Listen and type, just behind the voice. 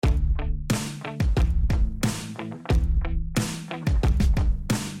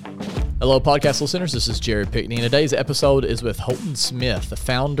Hello, podcast listeners. This is Jared Pickney, and today's episode is with Holden Smith, the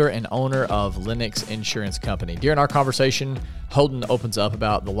founder and owner of Lennox Insurance Company. During our conversation, Holden opens up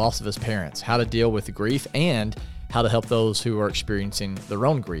about the loss of his parents, how to deal with the grief, and how to help those who are experiencing their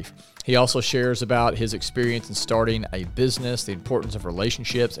own grief. He also shares about his experience in starting a business, the importance of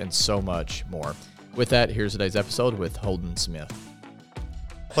relationships, and so much more. With that, here's today's episode with Holden Smith.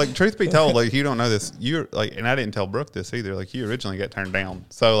 Like, truth be told, like, you don't know this. You're like, and I didn't tell Brooke this either. Like, you originally got turned down.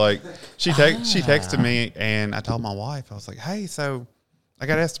 So, like, she texted me, and I told my wife, I was like, hey, so I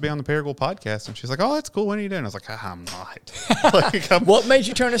got asked to be on the Paragould podcast. And she's like, oh, that's cool. When are you doing? I was like, I'm not. Like, What made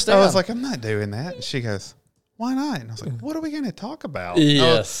you turn us down? I was like, I'm not doing that. And she goes, why not? And I was like, what are we going to talk about?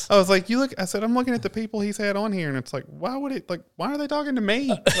 Yes. I was like, I said, I'm looking at the people he's had on here, and it's like, why are they talking to me?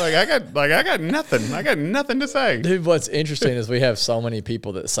 I got nothing. I got nothing to say. Dude, what's interesting is we have so many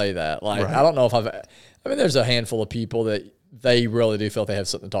people that say that. Like, right. I don't know if there's a handful of people that they really do feel they have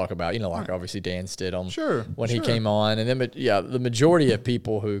something to talk about. You know, like obviously Dan Stidham when he came on. And then, yeah, the majority of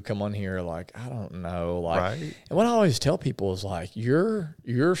people who come on here are like, I don't know. Like, right. And what I always tell people is like, your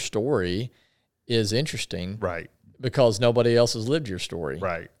story is interesting, right? Because nobody else has lived your story,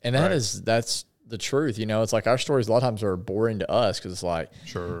 right? And that's the truth. You know, it's like our stories a lot of times are boring to us because it's like,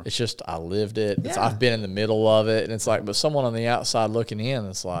 it's just I lived it. Yeah. I've been in the middle of it, and it's like, but someone on the outside looking in,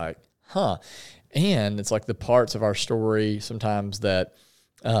 it's like, huh? And it's like the parts of our story sometimes that,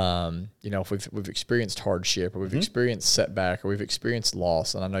 you know, if we've experienced hardship or we've experienced setback or we've experienced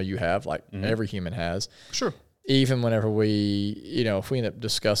loss, and I know you have, like every human has, sure. Even whenever if we end up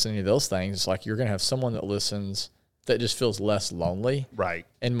discussing any of those things, it's like you're going to have someone that listens that just feels less lonely. Right.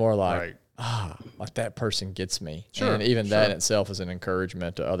 And more like, like that person gets me. Sure. And even that in itself is an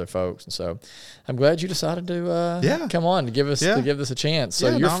encouragement to other folks. And so I'm glad you decided to come on to give us this a chance.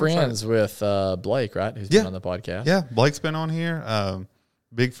 So you're friends with Blake, right? Who's been on the podcast. Yeah, Blake's been on here.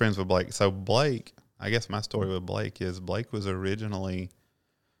 Big friends with Blake. So Blake, I guess my story with Blake is Blake was originally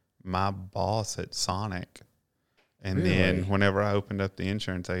my boss at Sonic. And then whenever I opened up the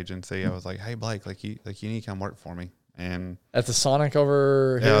insurance agency, I was like, "Hey Blake, you need to come work for me." And at the Sonic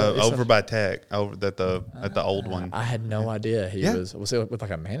over here, over by Tech, over at the old one. I had no idea he was he with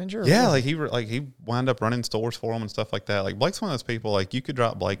like a manager? Yeah, like he wound up running stores for him and stuff like that. Like Blake's one of those people, like you could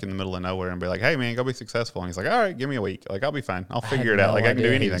drop Blake in the middle of nowhere and be like, "Hey man, go be successful." And he's like, "All right, give me a week. Like I'll be fine. I'll figure it out. Like I can do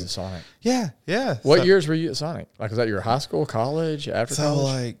anything." He was at Sonic. Yeah. What years were you at Sonic? Like was that your high school, college, after college? So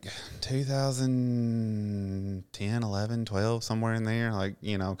like 2010, 11, 12, somewhere in there, like,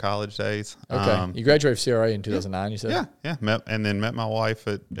 you know, college days. Okay. You graduated from CRA in 2009, you said? Yeah. Met my wife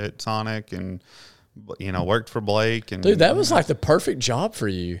at Sonic and, you know, worked for Blake. And dude, that was like the perfect job for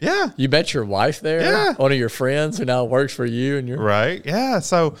you. Yeah. You met your wife there. Yeah. One of your friends who now works for you. And you're right. Yeah.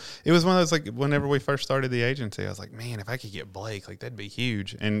 So it was one of those, like, whenever we first started the agency, I was like, man, if I could get Blake, like, that'd be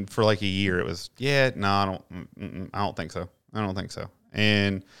huge. And for like a year, it was, I don't think so.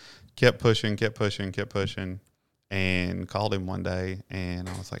 And kept pushing, and called him one day, and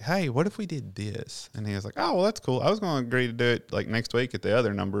I was like, hey, what if we did this? And he was like, oh, well, that's cool. I was going to agree to do it like next week at the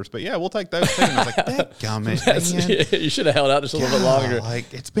other numbers, but yeah, we'll take those too. And I was like, dadgummit, man. You should have held out just a little bit longer.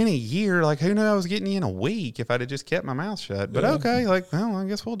 Like, it's been a year. Like, who knew I was getting you in a week if I'd have just kept my mouth shut? But okay, like, well, I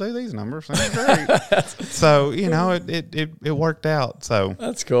guess we'll do these numbers. That's great. So, you know, it worked out. So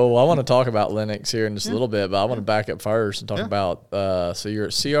that's cool. Well, I want to talk about Lennox here in just a little bit, but I want to back up first and talk about, so you're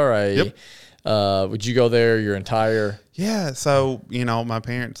at CRA. Yep. Would you go there your entire? Yeah. So, you know, my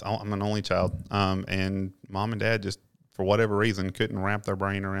parents, I'm an only child, and mom and dad just, for whatever reason, couldn't wrap their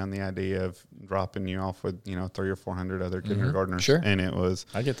brain around the idea of dropping you off with, you know, 300 or 400 other kindergartners. Sure. And it was,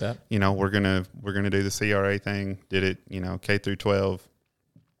 I get that. You know, we're going to do the CRA thing. Did it, you know, K through 12.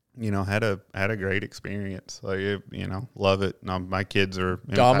 You know, had a great experience. Like, you know, love it. My kids are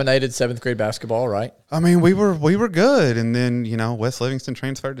dominated 7th grade basketball, right? I mean, we were good, and then, you know, West Livingston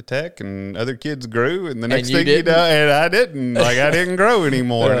transferred to Tech, and other kids grew, and the next thing you know, and I didn't. Like, I didn't grow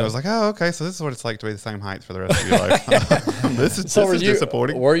anymore, and I was like, oh, okay, so this is what it's like to be the same height for the rest of your life. This is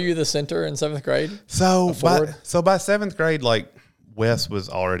disappointing. Were you the center in 7th grade? So by 7th grade, like, Wes was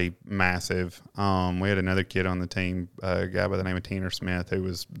already massive. We had another kid on the team, a guy by the name of Holden Smith, who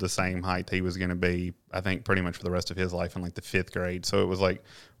was the same height he was going to be, I think, pretty much for the rest of his life in like the 5th grade. So it was like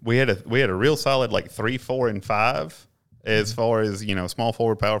we had a real solid like 3, 4, and 5 as far as, you know, small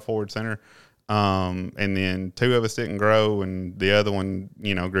forward, power forward, center. And then 2 of us didn't grow, and the other one,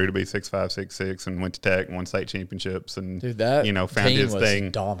 you know, grew to be 6'5", 6'6", and went to Tech and won state championships, and dude, that you know, found his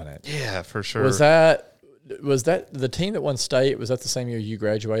thing. Dominant. Yeah, for sure. Was that the team that won state? Was that the same year you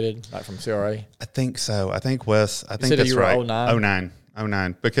graduated, like from CRA? I think so. I think Wes. I think that's you were right. 09,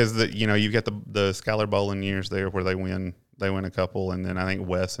 because you know, you've got the Skylar Bowling years there where they win win a couple, and then I think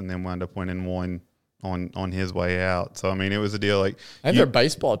Wes and them wound up winning one on his way out. So I mean, it was a deal like I think their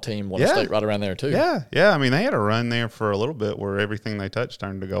baseball team won a state right around there too. Yeah. I mean, they had a run there for a little bit where everything they touched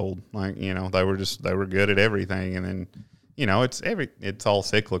turned to gold. Like, you know, they were good at everything, and then, you know, it's all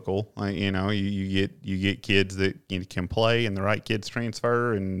cyclical. Like, you know, you get kids that can play, and the right kids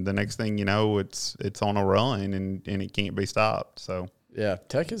transfer, and the next thing you know, it's on a run, and it can't be stopped. So yeah,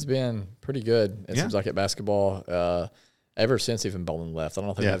 Tech has been pretty good. It seems like at basketball. Ever since even Bolin left. I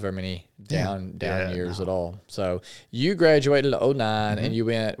don't think they have very many down years at all. So you graduated in 2009 and you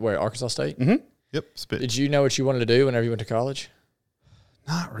went, where, Arkansas State? Mm-hmm. Yep. Did you know what you wanted to do whenever you went to college?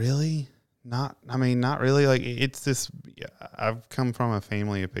 Not really. Not really. Like, it's this, I've come from a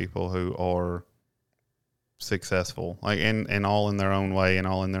family of people who are successful, like, and all in their own way and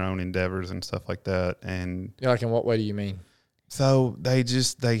all in their own endeavors and stuff like that. And like, in what way do you mean? So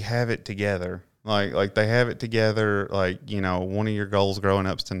they have it together. Like they have it together. Like, you know, one of your goals growing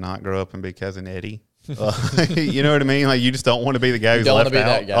up is to not grow up and be Cousin Eddie. You know what I mean? Like, you just don't want to be the guy who's left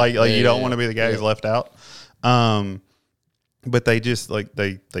out. Like you don't want to be the guy who's left out. But they just like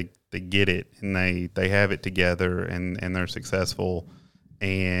they get it, and they have it together, and they're successful.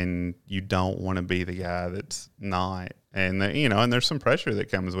 And you don't want to be the guy that's not. And you know, and there's some pressure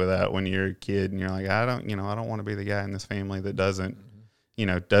that comes with that when you're a kid, and you're like, I don't want to be the guy in this family that doesn't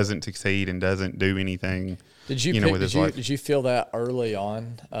succeed and doesn't do anything. Did you feel that early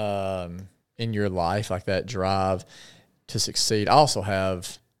on in your life, like that drive to succeed? I also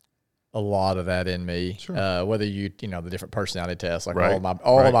have a lot of that in me. Sure. Whether the different personality tests, like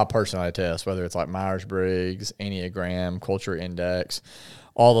all of my personality tests, whether it's like Myers-Briggs, Enneagram, Culture Index,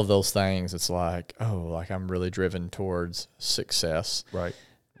 all of those things, it's like, I'm really driven towards success, right?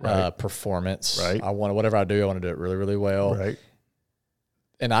 Performance, right? I want whatever I do to do it really, really well, right?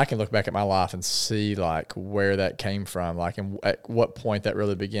 And I can look back at my life and see like where that came from, like, and at what point that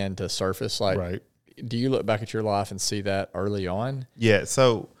really began to surface. Like, right. Do you look back at your life and see that early on? Yeah.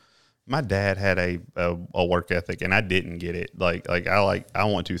 So my dad had a work ethic, and I didn't get it. Like I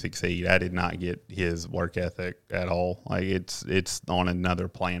want to succeed. I did not get his work ethic at all. Like, it's on another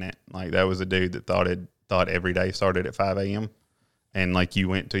planet. Like, that was a dude that thought every day started at 5 a.m. and like you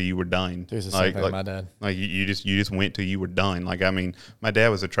went till you were done. It was the same thing with my dad. Like, you just went till you were done. Like, I mean, my dad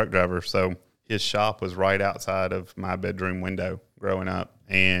was a truck driver, so his shop was right outside of my bedroom window growing up.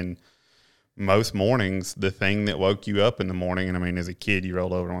 And most mornings, the thing that woke you up in the morning, and I mean, as a kid, you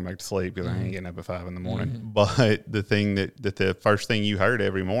rolled over and went back to sleep because I ain't getting up at 5 in the morning. Mm-hmm. But the thing that the first thing you heard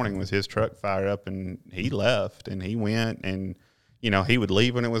every morning was his truck fire up, and he left and he went, and he would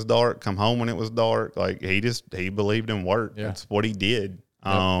leave when it was dark, come home when it was dark. Like, he believed in work. Yeah. That's what he did.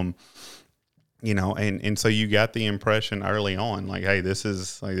 Yep. And so you got the impression early on, like, hey, this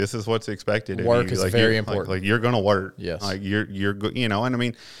is what's expected of you. Work is like, very important. Like you're going to work. Yes. Like you're good. And I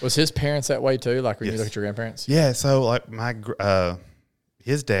mean, was his parents that way too? Like, when you look at your grandparents? Yeah. So like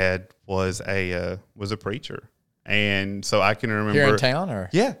his dad was a preacher. And so I can remember here in town, or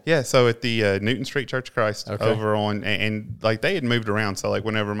yeah. So at the Newton Street Church of Christ over on, and like they had moved around. So like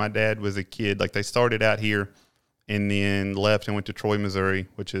whenever my dad was a kid, like they started out here, and then left and went to Troy, Missouri,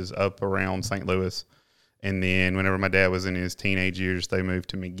 which is up around St. Louis. And then whenever my dad was in his teenage years, they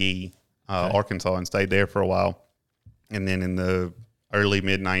moved to McGee, Arkansas, and stayed there for a while. And then in the early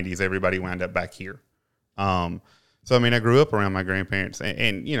mid '90s, everybody wound up back here. So I mean, I grew up around my grandparents,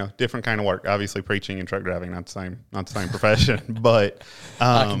 and different kind of work. Obviously, preaching and truck driving, not the same profession, but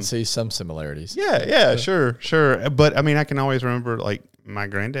I can see some similarities. Yeah, sure. But I mean, I can always remember, like, my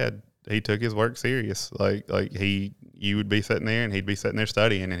granddad, he took his work serious. Like you would be sitting there, and he'd be sitting there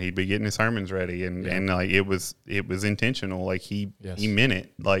studying, and he'd be getting his sermons ready, and like it was intentional. Like he meant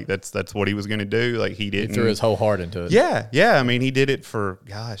it. Like that's what he was going to do. Like he didn't. He threw his whole heart into it. Yeah. I mean, he did it for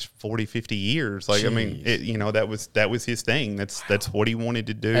 40, 50 years. Like, jeez. I mean, that was his thing. That's what he wanted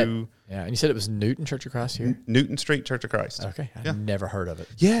to do. And you said it was Newton Church of Christ here? Newton Street Church of Christ. Okay. I've never heard of it.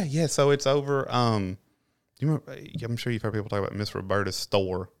 Yeah. So it's over. I'm sure you've heard people talk about Miss Roberta's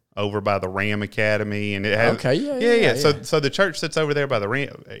store over by the Ram Academy, and it has yeah. So the church sits over there by the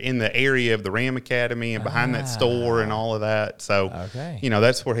Ram, in the area of the Ram Academy, and behind that store and all of that. So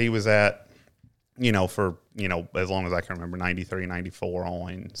that's where he was at, for as long as I can remember, 93, 94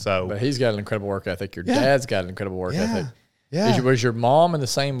 on. So, but he's got an incredible work ethic. Your dad's got an incredible work ethic. Yeah. Was your mom in the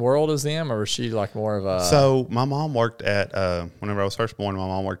same world as them, or was she like more of a? So my mom worked at whenever I was first born, my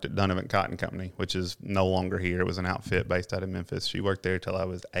mom worked at Donovan Cotton Company, which is no longer here. It was an outfit based out of Memphis. She worked there till I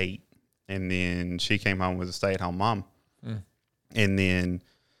was 8, and then she came home with a stay-at-home mom. And then,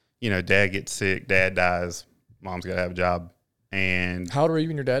 dad gets sick, dad dies, mom's got to have a job. And how old were you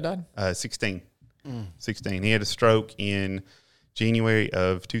when your dad died? 16. 16. He had a stroke in January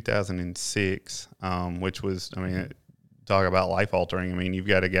of 2006, which was, I mean, talk about life altering. I mean, you've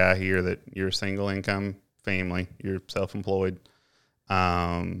got a guy here that you're a single income family, you're self-employed.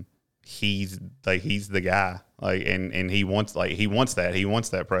 He's the guy, like, and he wants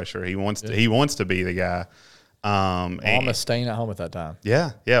that pressure. He wants to be the guy. Mom is staying at home at that time.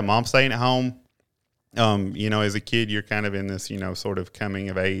 Yeah. Mom's staying at home. As a kid, you're kind of in this, sort of coming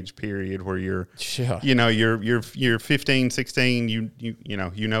of age period where you're 15, 16,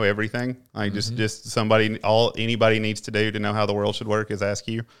 you know everything. Like just anybody needs to do to know how the world should work is ask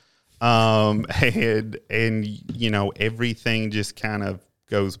you. And everything just kind of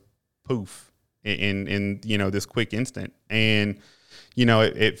goes poof in this quick instant. And,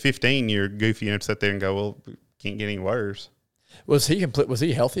 at 15, you're goofy enough to sit there and go, well, can't get any worse. Was he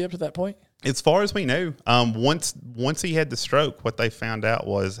healthy up to that point? As far as we knew, once he had the stroke, what they found out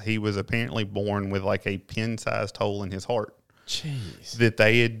was he was apparently born with like a pin-sized hole in his heart. Jeez. That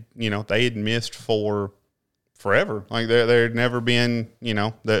they had missed for forever. Like there had never been,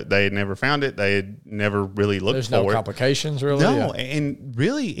 that they had never found it. They had never really looked for it. There's no complications, really? No, yeah. And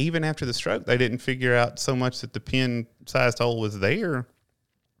really, even after the stroke, they didn't figure out so much that the pin-sized hole was there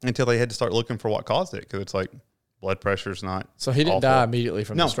until they had to start looking for what caused it, because it's like, blood pressure's not. So he didn't die immediately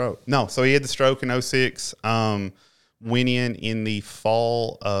from the stroke? No. So he had the stroke in 06, went in the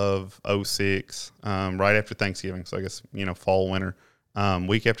fall of 06, right after Thanksgiving. So I guess, fall, winter,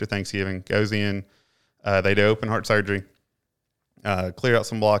 week after Thanksgiving, goes in. They do open heart surgery, clear out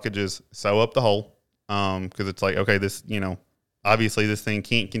some blockages, sew up the hole, because it's like, okay, this, obviously this thing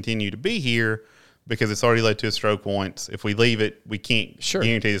can't continue to be here because it's already led to a stroke once. If we leave it, we can't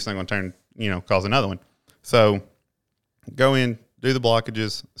guarantee this thing going to turn, cause another one. So go in, do the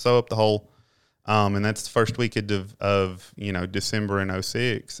blockages, sew up the hole, and that's the first week of December in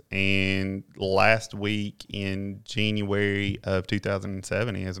 06. And last week in January of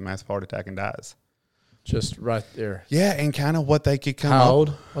 2007, he has a massive heart attack and dies. Just right there. Yeah, and kind of what they could come How up.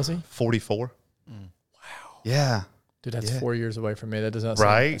 old was he? 44. Wow. Yeah. Dude, that's 4 years away from me. That does not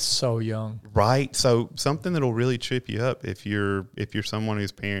right. So young. Right. So something that'll really trip you up if you're someone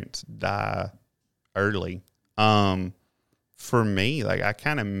whose parents die early. For me, like, I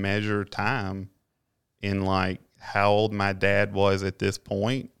kind of measure time in like how old my dad was at this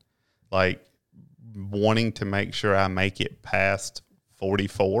point, like wanting to make sure I make it past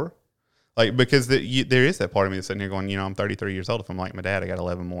 44. Like, because there is that part of me that's sitting here going, I'm 33 years old. If I'm like my dad, I got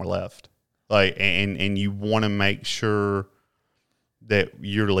 11 more left. Like, and you want to make sure that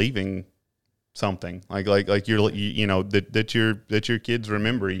you're leaving something like you're, that your kids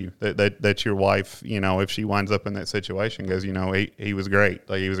remember you, that your wife, if she winds up in that situation, goes, he was great.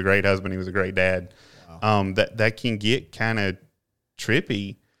 Like, he was a great husband. He was a great dad. Wow. That can get kind of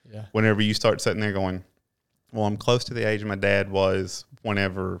trippy whenever you start sitting there going, well, I'm close to the age my dad was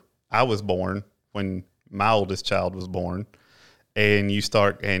whenever I was born, when my oldest child was born. And you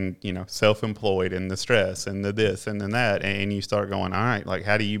start, and, self-employed, and the stress and the this and then that. And you start going, all right, like,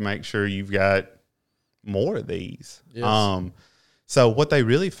 how do you make sure you've got more of these? Yes. So what they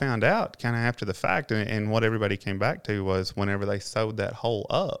really found out kind of after the fact, and what everybody came back to, was whenever they sewed that hole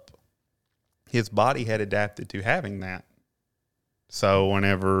up, his body had adapted to having that. So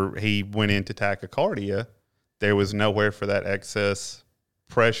whenever he went into tachycardia, there was nowhere for that excess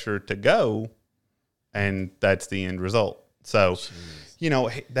pressure to go, and that's the end result. So,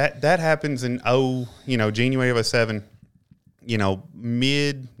 that happens in January of 07,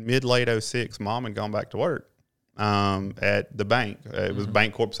 mid late 06, Mom had gone back to work at the bank. It was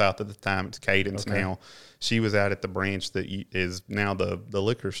Bancorp South at the time. It's Cadence now. She was out at the branch that is now the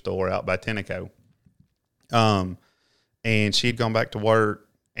liquor store out by Tenneco. And she had gone back to work.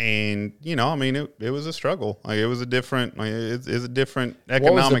 And, it was a struggle. Like, it was a different, it's a different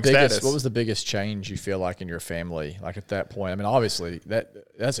economic status. What was the biggest change you feel like in your family, like at that point? I mean, obviously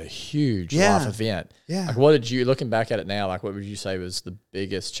that's a huge life event. Yeah. Like, what did you, looking back at it now, like, what would you say was the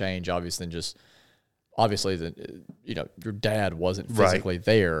biggest change, obviously your dad wasn't physically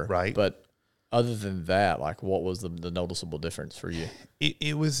there. Right. But other than that, like, what was the noticeable difference for you?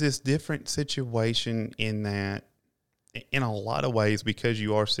 It was this different situation in that, in a lot of ways, because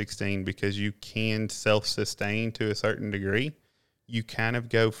you are 16, because you can self-sustain to a certain degree, you kind of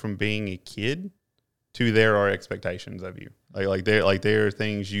go from being a kid to there are expectations of you. Like there are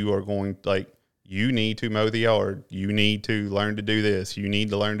things you are going, like, you need to mow the yard, you need to learn to do this, you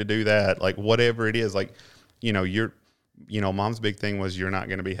need to learn to do that, like whatever it is, like, Mom's big thing was you're not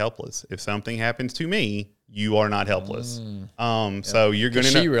going to be helpless. If something happens to me, you are not helpless. So you're going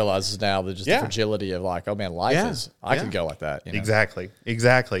to. She realizes now that just the fragility of like, oh man, life is. I could go like that. Exactly.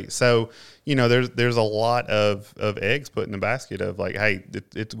 So there's a lot of eggs put in the basket of like, hey,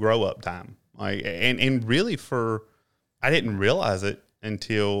 it's grow up time. Like, and really I didn't realize it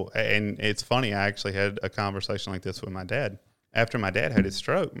until, and it's funny. I actually had a conversation like this with my dad after my dad had his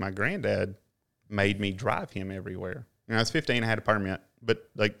stroke. My granddad made me drive him everywhere. I was 15. I had a permit. But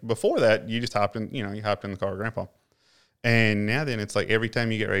like before that, you just hopped in, you hopped in the car with Grandpa. And now then it's like every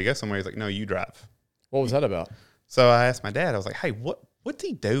time you get ready to go somewhere, he's like, no, you drive. What was that about? So I asked my dad, I was like, hey, what's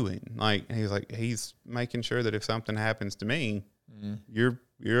he doing? Like, and he was like, he's making sure that if something happens to me, you're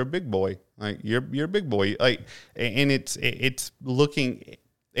a big boy. Like you're a big boy. Like, and it's looking,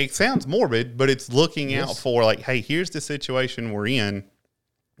 it sounds morbid, but it's looking out for like, hey, here's the situation we're in.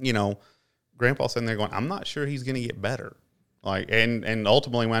 Grandpa's sitting there going, I'm not sure he's going to get better. Like, and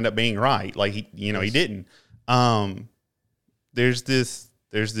ultimately wound up being right. Like he didn't. There's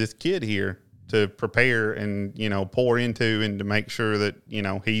this kid here to prepare and, pour into and to make sure that,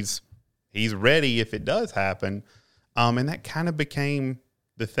 he's ready if it does happen. And that kind of became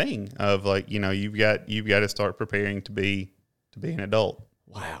the thing of like, you've got to start preparing to be an adult.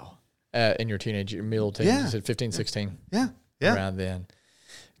 Wow. In your middle teens, you said 15, 16. Yeah. Around then.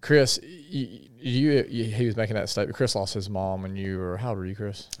 Chris, he was making that statement. Chris lost his mom when you were, how old were you,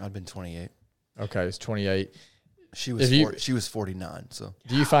 Chris? I'd been 28. Okay, it's 28. She was 49. So,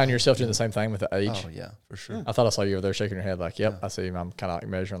 do you find yourself doing the same thing with the age? Oh yeah, for sure. I thought I saw you over there shaking your head, like, "Yep, I see." I'm kind of like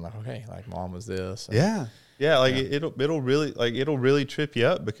measuring, like, okay, like mom was this. And it'll really trip you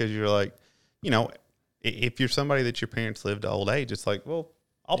up because you're like, if you're somebody that your parents lived to old age, it's like, well,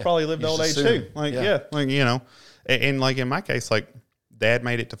 I'll probably live to old age too. Like, and like in my case, like. Dad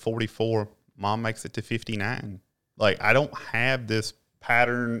made it to 44. Mom makes it to 59. Like, I don't have this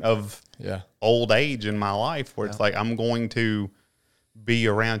pattern of old age in my life where it's like I'm going to be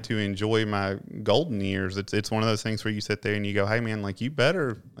around to enjoy my golden years. It's one of those things where you sit there and you go, hey man, you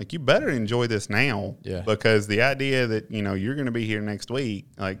better enjoy this now. Yeah. Because the idea that, you're going to be here next week,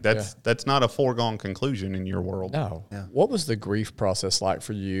 like that's not a foregone conclusion in your world. No. Yeah. What was the grief process like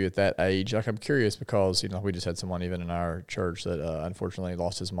for you at that age? Like, I'm curious because, we just had someone even in our church that unfortunately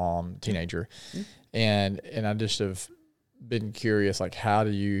lost his mom, teenager. Mm-hmm. And I just have been curious, like, how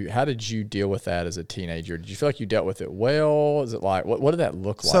did you deal with that as a teenager? Did you feel like you dealt with it well? Is it like, what did that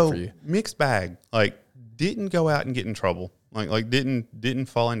look like for you? Mixed bag. Like, didn't go out and get in trouble. Like didn't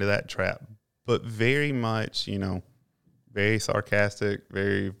fall into that trap, but very much, very sarcastic,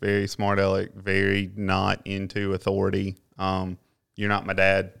 very, very smart aleck, very not into authority. You're not my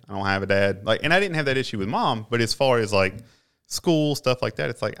dad. I don't have a dad. Like, and I didn't have that issue with mom, but as far as like school stuff like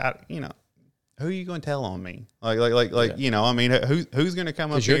that, it's like, who are you going to tell on me? Like, I mean, who's going to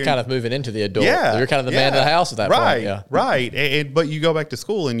come up here? Because you're kind of moving into the adult. Yeah, you're kind of the man of the house at that point. Yeah. Right. But you go back to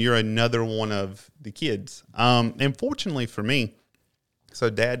school and you're another one of the kids. And fortunately for me,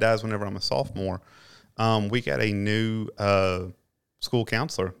 so dad dies whenever I'm a sophomore. We got a new school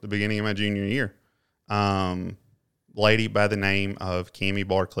counselor at the beginning of my junior year. Lady by the name of Cammie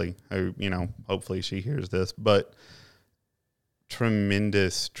Barkley, who, hopefully she hears this, but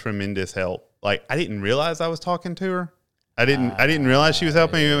tremendous help. Like, I didn't realize I was talking to her. I didn't realize she was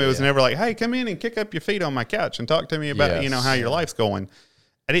helping me. It was never like, hey, come in and kick up your feet on my couch and talk to me about, how your life's going.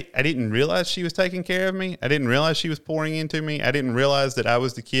 I didn't realize she was taking care of me. I didn't realize she was pouring into me. I didn't realize that I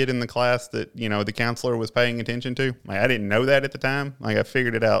was the kid in the class that, the counselor was paying attention to. Like, I didn't know that at the time. Like, I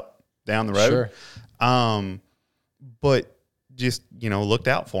figured it out down the road. Sure. But just, looked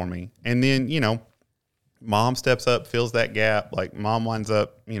out for me. And then, mom steps up, fills that gap. Like, mom winds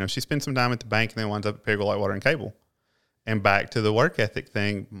up, she spends some time at the bank and then winds up at Peggle Light Water and Cable. And back to the work ethic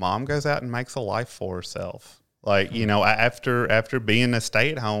thing, mom goes out and makes a life for herself. Like, after being a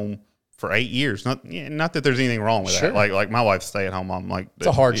stay-at-home for 8 years, not that there's anything wrong with that. Like my wife's stay-at-home mom. Like, it's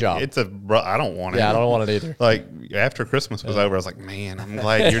a hard job. I don't want it. Yeah, I don't want it either. Like, after Christmas was over, I was like, man, I'm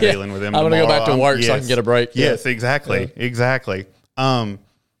glad you're dealing with them. I'm going to go back to work so I can get a break. Yes, exactly.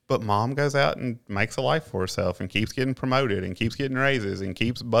 But mom goes out and makes a life for herself and keeps getting promoted and keeps getting raises and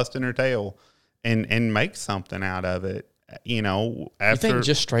keeps busting her tail and makes something out of it. You think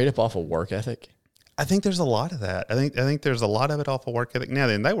just straight up off of work ethic? I think there's a lot of that. I think there's a lot of it off of work ethic. Now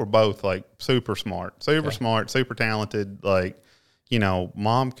then, they were both like super smart, super talented. Like,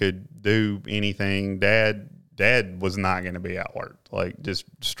 mom could do anything. Dad was not going to be outworked, like just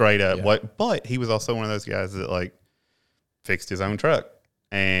straight up. Yeah. But he was also one of those guys that like fixed his own truck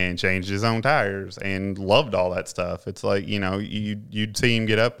and changed his own tires and loved all that stuff. It's like, you'd see him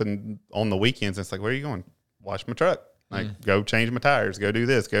get up and on the weekends, it's like, where are you going? Wash my truck. Like, go change my tires, go do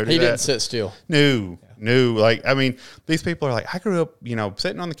this, go do that. He didn't sit still. No. Like, I mean, these people are like, I grew up,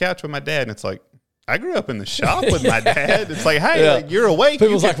 sitting on the couch with my dad, and it's like, I grew up in the shop with my dad. It's like, hey, like, you're awake.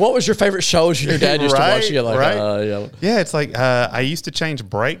 People's like, what was your favorite shows your dad used to watch? You're like, yeah, it's like I used to change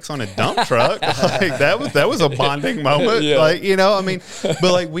brakes on a dump truck. Like that was a bonding moment. Like, I mean,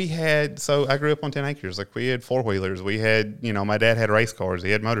 but like I grew up on 10 acres. Like, we had 4-wheelers. We had, my dad had race cars.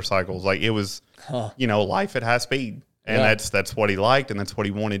 He had motorcycles. Like, it was, life at high speed. And that's what he liked, and that's what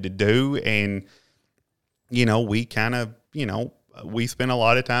he wanted to do. And, we kind of, we spent a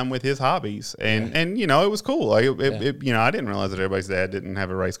lot of time with his hobbies, and it was cool. Like, I didn't realize that everybody's dad didn't have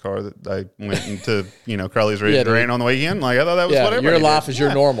a race car. That they went into Crowley's Ridge and ran on the weekend. Like, I thought that was what everybody your life did. is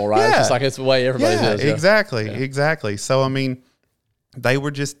your normal, right? It's just like it's the way everybody does. Exactly. So I mean, they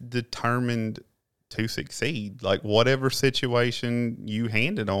were just determined to succeed. Like, whatever situation you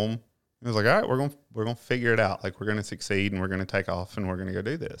handed them, it was like, all right, we're gonna figure it out. Like, we're gonna succeed, and we're gonna take off, and we're gonna go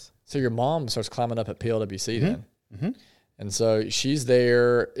do this. So your mom starts climbing up at PLWC then. Mm-hmm. And so she's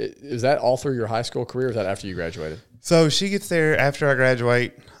there. Is that all through your high school career, or is that after you graduated? So she gets there after I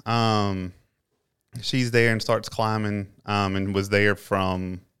graduate. She's there and starts climbing, and was there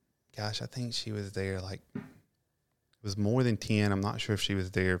from, I think she was there like, it was more than 10. I'm not sure if she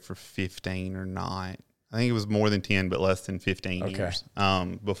was there for 15 or not. I think it was more than 10, but less than 15 years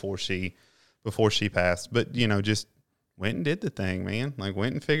before she passed. But, just went and did the thing, man. Like,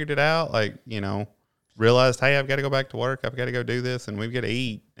 went and figured it out. Like, realized, hey, I've got to go back to work. I've got to go do this, and we've got to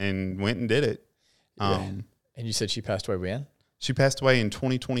eat, and went and did it. And you said she passed away when? She passed away in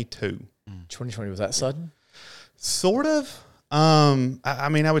 2022. 2020, was that sudden? Sort of. I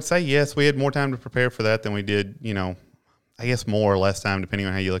mean, I would say yes. We had more time to prepare for that than we did, I guess more or less time, depending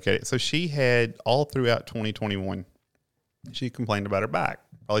on how you look at it. So she had, all throughout 2021, she complained about her back,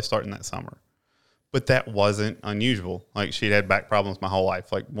 probably starting that summer. But that wasn't unusual. Like, she'd had back problems my whole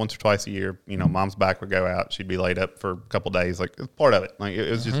life. Like, once or twice a year, mom's back would go out. She'd be laid up for a couple of days. Like, it's part of it. Like, it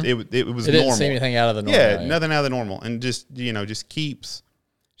was just, it was normal. It didn't seem anything out of the normal. Yeah, nothing out of the normal. And just, she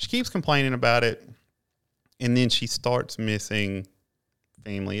keeps complaining about it. And then she starts missing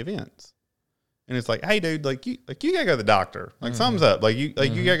family events. And it's like, hey, dude, you gotta go to the doctor. Like, something's up. You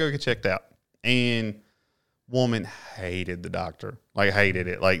gotta go get checked out. And woman hated the doctor. Like, hated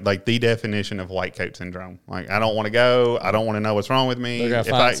it. Like the definition of white coat syndrome. Like, I don't want to go. I don't want to know what's wrong with me. They're gonna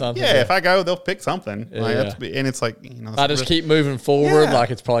find something. Yeah, if I go, they'll pick something. Yeah. And it's like, I just keep moving forward. Like,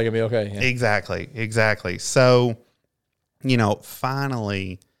 it's probably gonna be okay. Yeah. Exactly. So,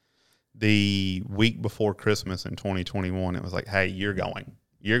 finally, the week before Christmas in 2021, it was like, hey, you're going,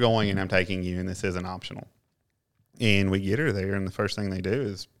 and I'm taking you, and this isn't optional. And we get her there, and the first thing they do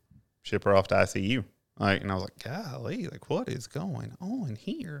is ship her off to ICU. Like, and I was like, golly, like, what is going on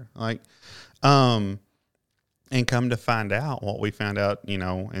here? Like, and come to find out, what we found out,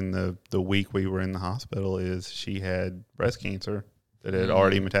 in the week we were in the hospital, is she had breast cancer that had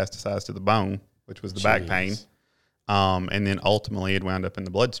already metastasized to the bone, which was the back pain. And then ultimately it wound up in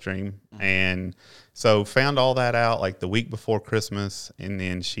the bloodstream. And so found all that out like the week before Christmas, and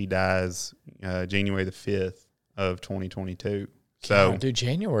then she dies January the 5th of 2022. So, dude,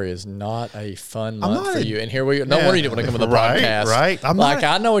 January is not a fun month for you. And here we go. No wonder you didn't want to come on the podcast. Right.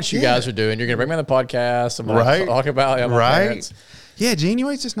 I know what you guys are doing. You're going to bring me on the podcast. I'm going to talk about my parents. Yeah,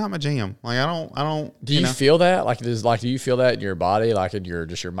 January's just not my jam. Like, I don't. Do you feel that? Like, do you feel that in your body, like in your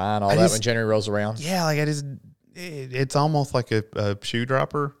mind, all that when January rolls around? Yeah, like it's almost like a shoe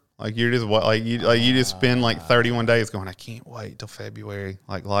dropper. Like, you're just you just spend like 31 days going, I can't wait till February.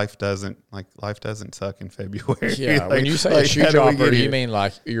 Like, life doesn't suck in February. Yeah. Like, when you say a shoe dropper, do you mean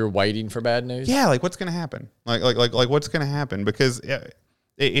like you're waiting for bad news? Yeah. Like, what's going to happen? Like what's going to happen? Because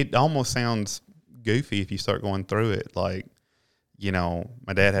it almost sounds goofy if you start going through it. Like,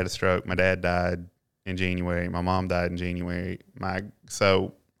 my dad had a stroke. My dad died in January. My mom died in January.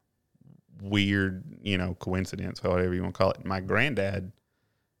 So weird, coincidence, whatever you want to call it. My granddad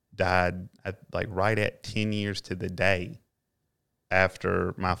died right at 10 years to the day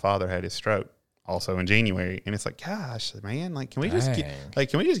after my father had his stroke, also in January. And it's like, gosh, man, like, can we just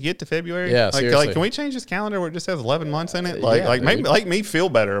get to February? Yeah, seriously. Can we change this calendar where it just has 11 months in it? Make me feel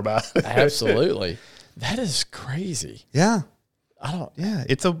better about it. Absolutely. That is crazy. Yeah.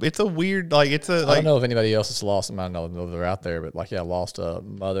 It's a weird, I don't know if anybody else has lost them. I don't know they're out there, but lost a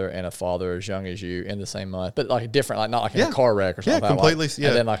mother and a father as young as you in the same month, but like different, like not like in a car wreck or something. Yeah, completely.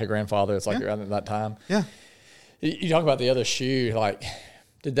 And then like a grandfather, it's like around that time. Yeah. You talk about the other shoe, like,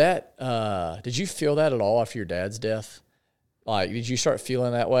 did you feel that at all after your dad's death? Like, did you start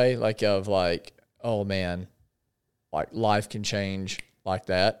feeling that way? Like, of like, oh man, like life can change like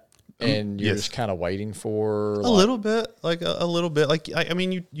that? And you're just kind of waiting for a little bit, like a little bit. Like, I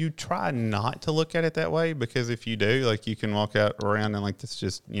mean, you try not to look at it that way, because if you do, like, you can walk out around and like, this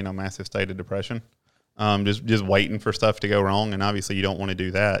just, massive state of depression. Just waiting for stuff to go wrong. And obviously you don't want to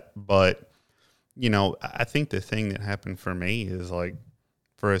do that. But, I think the thing that happened for me is, like,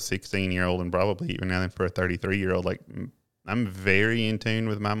 for a 16-year-old and probably even now for a 33-year-old, like, I'm very in tune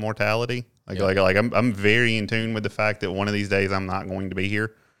with my mortality. Like I'm very in tune with the fact that one of these days I'm not going to be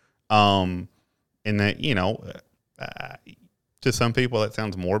here. And that, to some people that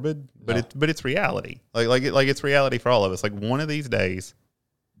sounds morbid, but it's reality. Like it's reality for all of us. Like, one of these days,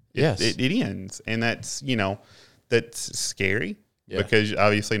 it ends, and that's that's scary because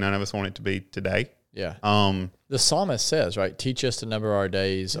obviously none of us want it to be today. Yeah. The psalmist says, right, teach us to number our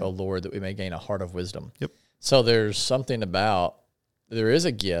days, O Lord, that we may gain a heart of wisdom. Yep. So there is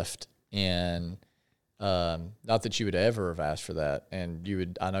a gift in. Not that you would ever have asked for that,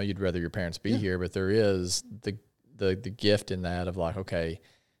 and I know you'd rather your parents be here, but there is the gift in that of, like, okay,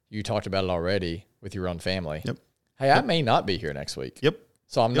 you talked about it already with your own family. Yep. Hey, I may not be here next week. Yep.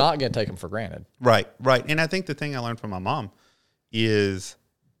 So I'm not going to take them for granted. Right. And I think the thing I learned from my mom is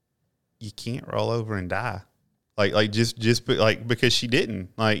you can't roll over and die. Because she didn't,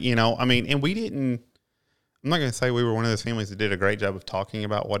 and we didn't. I'm not going to say we were one of those families that did a great job of talking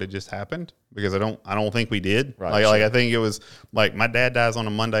about what had just happened, because I don't think we did. Right. I think it was like my dad dies on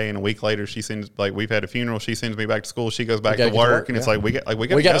a Monday, and a week later she sends, like, we've had a funeral. She sends me back to school. She goes back to work, and it's like we got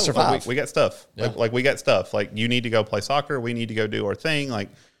to survive. We got stuff. Yeah. We got stuff. Like, you need to go play soccer. We need to go do our thing. Like,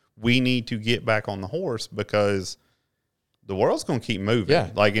 we need to get back on the horse, because the world's going to keep moving. Yeah.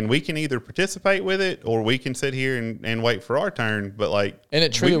 Like, and we can either participate with it, or we can sit here and wait for our turn. But, like, and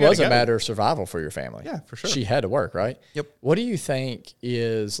it truly was a matter of survival for your family. Yeah, for sure. She had to work, right? Yep. What do you think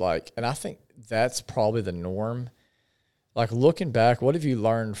is, like, and I think that's probably the norm. Like, looking back, what have you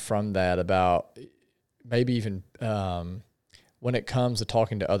learned from that about maybe even when it comes to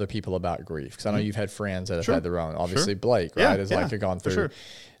talking to other people about grief? Because I know you've had friends that have had their own. Obviously, Blake, right, is like gone through. Sure.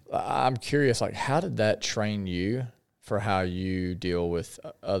 I'm curious, like, how did that train you for how you deal with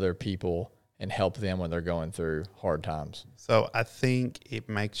other people and help them when they're going through hard times? So I think it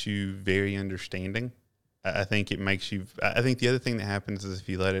makes you very understanding. I think the other thing that happens is, if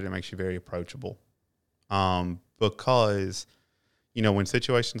you let it, it makes you very approachable. Because, when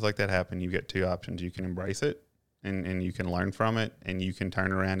situations like that happen, you get two options. You can embrace it and you can learn from it, and you can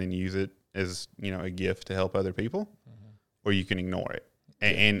turn around and use it as, a gift to help other people, or you can ignore it.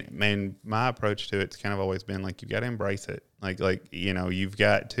 And my approach to it's kind of always been, like, you've got to embrace it. You've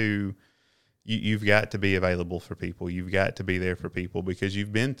got to be available for people. You've got to be there for people, because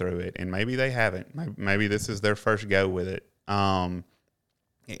you've been through it, and maybe they haven't. Maybe this is their first go with it. And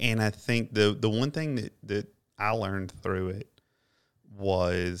I think the one thing that I learned through it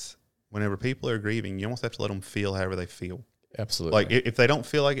was, whenever people are grieving, you almost have to let them feel however they feel. Absolutely. Like, if they don't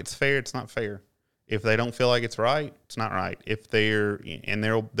feel like it's fair, it's not fair. If they don't feel like it's right, it's not right.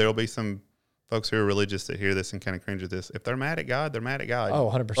 There'll be some folks who are religious that hear this and kind of cringe at this. If they're mad at God, they're mad at God. Oh,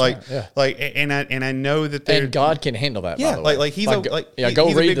 100%. And I know that they're, and God can handle that. Yeah, by the way. like he's go he's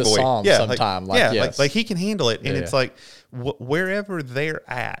read a big the boy. Psalms sometime. Like he can handle it, and it's like wherever they're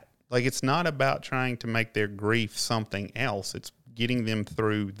at. Like, it's not about trying to make their grief something else. It's getting them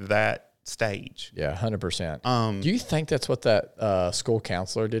through that stage. Yeah, 100%. Do you think that's what that school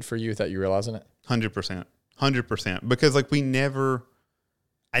counselor did for you without you realizing it? 100%. Because, like, we never,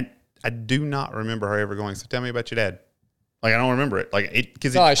 I do not remember her ever going, so tell me about your dad. Like, I don't remember it. Like,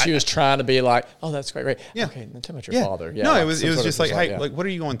 she was trying to be like, oh, that's great. Yeah. Okay, then tell me about your father. Yeah. No, it was just like, hey, like, what are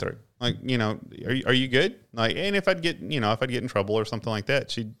you going through? Like, are you good? Like, and if I'd get in trouble or something like that,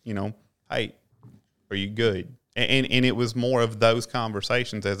 she'd, hey, are you good? And it was more of those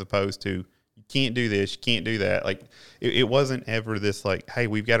conversations as opposed to, you can't do this, you can't do that. Like, it wasn't ever this, like, hey,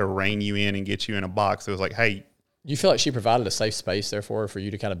 we've got to rein you in and get you in a box. It was like, hey. You feel like she provided a safe space, therefore, for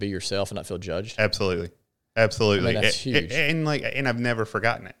you to kind of be yourself and not feel judged? Absolutely. I mean, that's huge. And I've never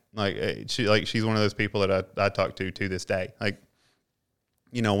forgotten it. She's one of those people that I talk to this day. Like,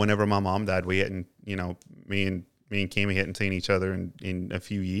 whenever my mom died, we hadn't, me and Kimmy hadn't seen each other in a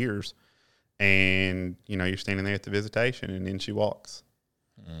few years. And, you're standing there at the visitation, and then she walks.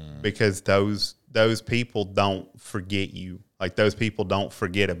 Because those people don't forget you. Like, those people don't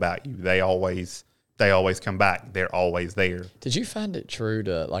forget about you. They always come back. They're always there. Did you find it true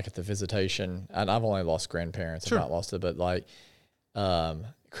to, like, at the visitation, and I've only lost grandparents, I've not lost it, but, like,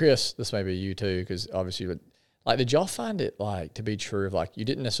 Chris, this may be you too, because obviously, did y'all find it, like, to be true of, like, you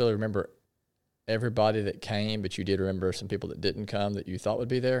didn't necessarily remember everybody that came, but you did remember some people that didn't come that you thought would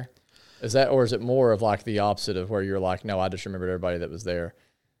be there? Or is it more of, like, the opposite of where you're like, no, I just remembered everybody that was there?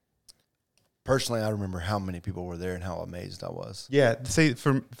 personally, I remember how many people were there and how amazed I was. Yeah. See,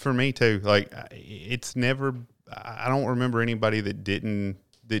 for me too, like it's never, I don't remember anybody that didn't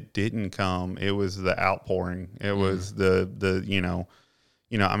come. It was the outpouring. It was the,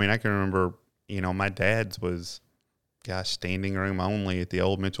 I mean, I can remember, my dad's was, gosh, standing room only at the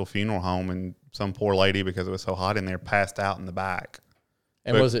old Mitchell Funeral Home, and some poor lady, because it was so hot in there, passed out in the back.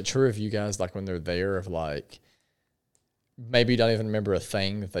 And was it true of you guys, like when they're there, of like, maybe you don't even remember a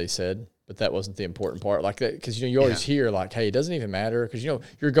thing that they said, but that wasn't the important part? Like that, because, you always hear like, hey, it doesn't even matter, because,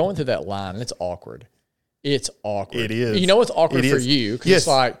 you're going through that line and it's awkward. It's awkward. It is. It's awkward for you. Cause it's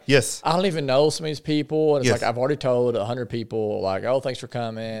like, I don't even know some of these people. And it's like, I've already told 100 people, like, oh, thanks for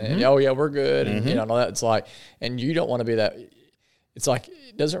coming. And, oh, yeah, we're good. And, all that. It's like, and you don't want to be that. It's like,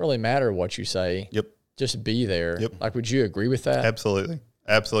 it doesn't really matter what you say. Yep. Just be there. Yep. Like, would you agree with that? Absolutely.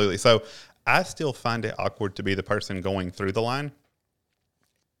 Absolutely. So I still find it awkward to be the person going through the line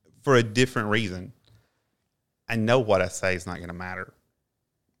for a different reason. I know what I say is not going to matter.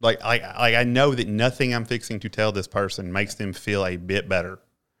 Like I know that nothing I'm fixing to tell this person makes them feel a bit better.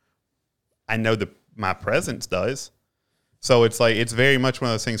 I know that my presence does. So it's like, it's very much one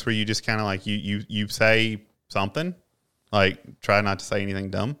of those things where you just kind of like, you say something, like try not to say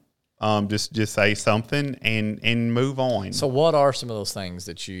anything dumb. Just say something and move on. So what are some of those things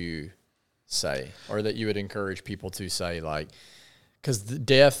that you say, or that you would encourage people to say? Like, because the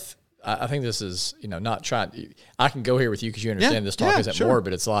death, I think this is, not trying. I can go here with you because you understand this talk isn't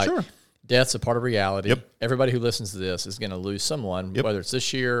morbid. It's like death's a part of reality. Yep. Everybody who listens to this is going to lose someone, whether it's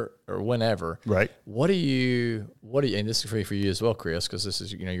this year or whenever. Right. What do you, and this is for you as well, Chris, because this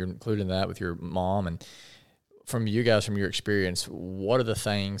is, you're including that with your mom, and from you guys, from your experience, what are the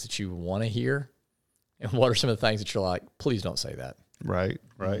things that you want to hear, and what are some of the things that you're like, please don't say that? Right.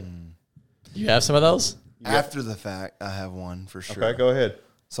 You have some of those? After the fact, I have one for sure. Okay, go ahead.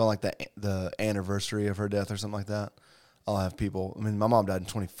 So like the anniversary of her death or something like that, I'll have people. I mean, my mom died in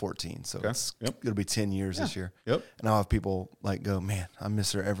 2014, so it's it'll be 10 years this year. Yep. And I'll have people like go, man, I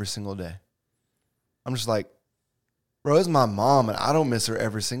miss her every single day. I'm just like, bro, it's my mom, and I don't miss her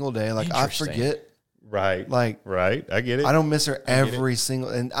every single day. Like I forget. Right. Like right. I get it. I don't miss her every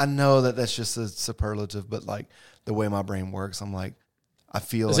single. And I know that that's just a superlative, but like the way my brain works, I'm like, I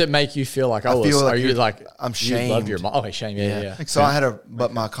feel. Does it make you feel like, oh, are you like, I'm shamed? You love your mom. Okay, shame. Yeah. So I had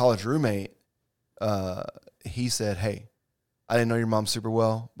but my college roommate, he said, hey, I didn't know your mom super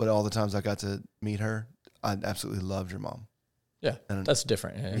well, but all the times I got to meet her, I absolutely loved your mom. Yeah, and that's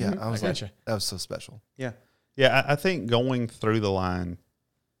different. Yeah, I was like, that was so special. Yeah. Yeah, I think going through the line,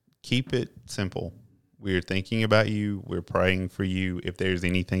 keep it simple. We're thinking about you. We're praying for you. If there's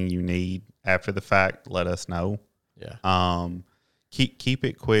anything you need after the fact, let us know. Yeah. Keep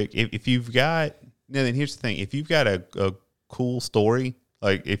it quick. If you've got, then here's the thing. If you've got a cool story,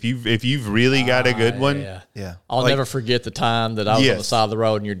 like if you've really got a good one, I'll never forget the time that I was on the side of the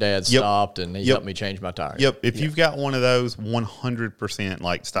road and your dad stopped and he helped me change my tires. Yep. If you've got one of those, 100%,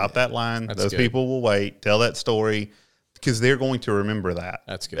 like stop that line. Those people will wait. Tell that story, because they're going to remember that.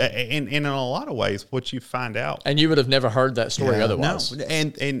 That's good. And in a lot of ways, what you find out, and you would have never heard that story otherwise. No.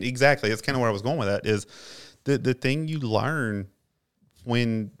 And exactly, that's kind of where I was going with that. Is the thing you learn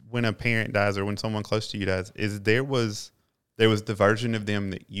when a parent dies or when someone close to you dies is there was the version of them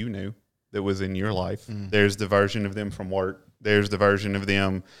that you knew that was in your life. There's the version of them from work. There's the version of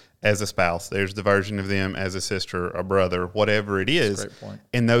them as a spouse. There's the version of them as a sister, a brother, whatever it is. That's a great point.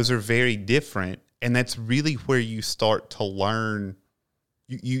 And those are very different. And that's really where you start to learn.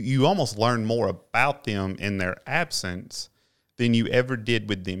 You almost learn more about them in their absence than you ever did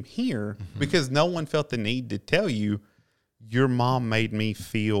with them here, because no one felt the need to tell you, your mom made me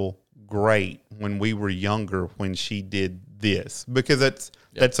feel great when we were younger when she did this, because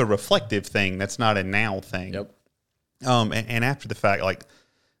that's a reflective thing. That's not a now thing. Yep. And after the fact, like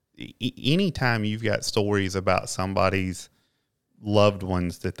anytime you've got stories about somebody's loved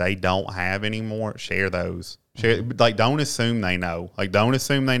ones that they don't have anymore, share those. Like, don't assume they know. Like, don't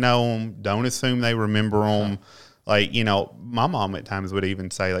assume they know them. Don't assume they remember them. Like, my mom at times would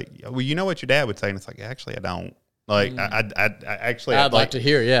even say, like, well, you know what your dad would say? And it's like, actually, I don't. Like, I'd like to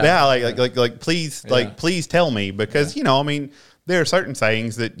hear, like, please, please tell me, because, I mean, there are certain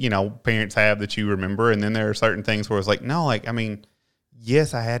sayings that, parents have that you remember. And then there are certain things where it's like, no, like, I mean,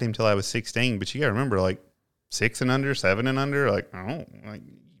 yes, I had him till I was 16, but you got to remember, like, 6 and under, 7 and under, like, oh, like,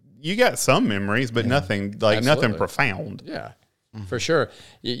 you got some memories, but nothing, like, nothing profound. Yeah, for sure.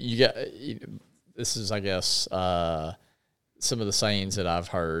 You got, this is, I guess, some of the sayings that I've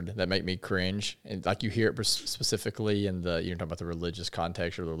heard that make me cringe, and like you hear it specifically in you're talking about the religious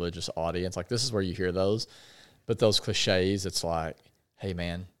context or the religious audience. Like, this is where you hear those, but those cliches, it's like, hey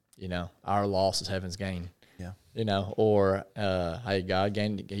man, you know, our loss is heaven's gain. Yeah. You know, or hey, God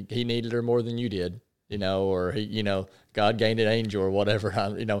gained, he needed her more than you did, you know, or he, you know, God gained an angel or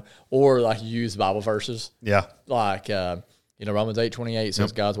whatever, you know, or like use Bible verses. Yeah. Like, you know, Romans 8:28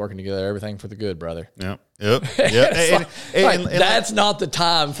 says God's working together everything for the good, brother. Yep. And that's not the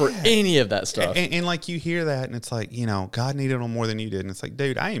time for any of that stuff. And like you hear that, and it's like, you know, God needed them more than you did. And it's like,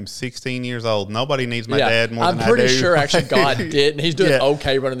 dude, I am 16 years old. Nobody needs my dad more than I do. I'm pretty sure actually God did, and he's doing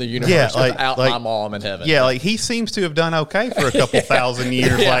okay running the universe without my mom in heaven. Yeah, like he seems to have done okay for a couple thousand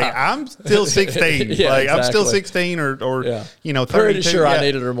years. Like I'm still 16. I'm still 16 or you know, 32. Pretty sure I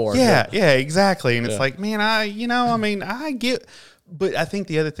needed her more. Yeah, exactly. And it's like, man, I get, but I think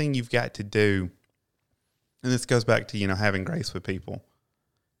the other thing you've got to do, and this goes back to, you know, having grace with people.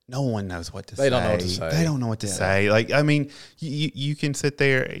 No one knows what to say. They don't know what to say. They don't know what to say. Like, I mean, you can sit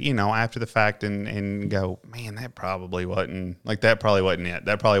there, you know, after the fact and go, man, that probably wasn't it.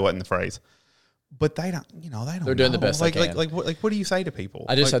 That probably wasn't the phrase. But they don't, you know, They're doing the best they can. What do you say to people?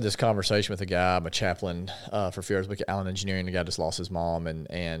 I just had this conversation with a guy, I'm a chaplain for Fears Week at Allen Engineering. The guy just lost his mom and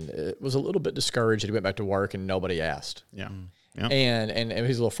it was a little bit discouraged. He went back to work and nobody asked. Yeah. Yeah. And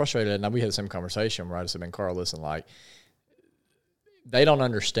he's a little frustrated. And we had the same conversation where I just said, man, Carl, listen, like, they don't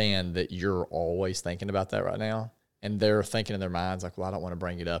understand that you're always thinking about that right now. And they're thinking in their minds, like, well, I don't want to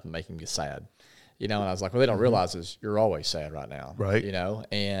bring it up and make him get sad. You know, and I was like, well, they don't realize is you're always sad right now. Right. You know,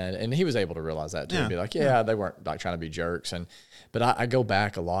 and he was able to realize that too. Yeah. And be like, they weren't like trying to be jerks. But I go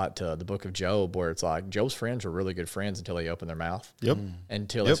back a lot to the book of Job, where it's like Job's friends were really good friends until they opened their mouth. Yep.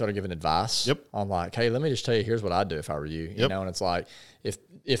 Until they started giving advice. Yep. On like, hey, let me just tell you, here's what I'd do if I were you. You know, and it's like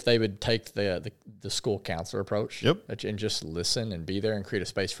if they would take the school counselor approach. Yep. And just listen and be there and create a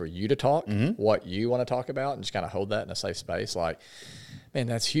space for you to talk what you want to talk about and just kind of hold that in a safe space. Like, man,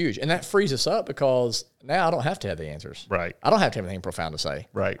 that's huge. And that frees us up because now I don't have to have the answers. Right. I don't have to have anything profound to say.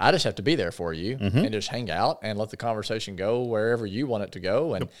 Right. I just have to be there for you and just hang out and let the conversation go wherever you want it to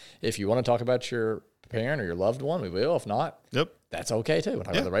go. And if you want to talk about your parent or your loved one, we will. If not, that's okay too. We'll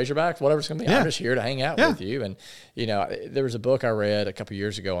talk about the Razorbacks, whatever it's going to be. I'm just here to hang out with you. And, you know, there was a book I read a couple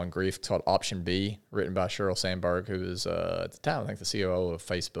years ago on grief called Option B, written by Sheryl Sandberg, who was at the time, I think, the COO of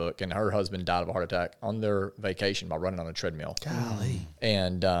Facebook. And her husband died of a heart attack on their vacation by running on a treadmill. Golly.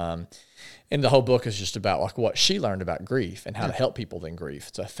 And the whole book is just about like what she learned about grief and how to help people in grief.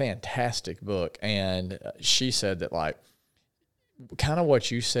 It's a fantastic book. And she said that, like, kind of what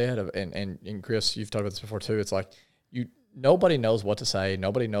you said, and Chris, you've talked about this before too. It's like nobody knows what to say,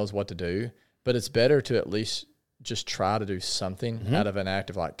 nobody knows what to do, but it's better to at least just try to do something out of an act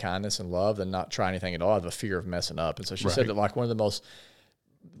of like kindness and love than not try anything at all out of a fear of messing up. And so she said that like one of the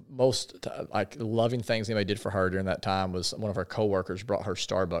most like loving things anybody did for her during that time was one of her coworkers brought her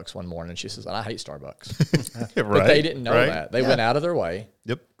Starbucks one morning, and she says, and I hate Starbucks. But they didn't know that. They went out of their way,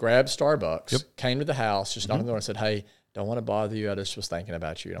 grabbed Starbucks, came to the house, just knocked on the door and said, hey, don't want to bother you. I just was thinking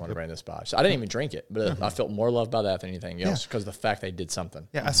about you. I don't want to bring this by. So I didn't even drink it, but I felt more loved by that than anything else because of the fact they did something.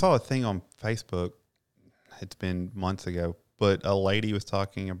 Yeah, I saw a thing on Facebook. It's been months ago, but a lady was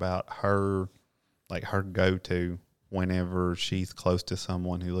talking about her go-to whenever she's close to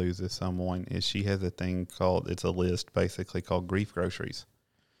someone who loses someone is she has a thing called, it's a list basically called grief groceries.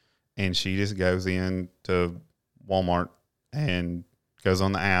 And she just goes in to Walmart and goes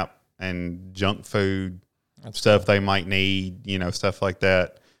on the app and junk food, stuff they might need, you know, stuff like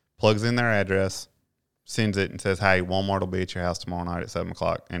that, plugs in their address, sends it and says, hey, Walmart will be at your house tomorrow night at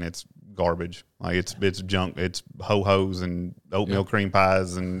 7:00. And it's garbage. Like it's junk. It's ho-hos and oatmeal cream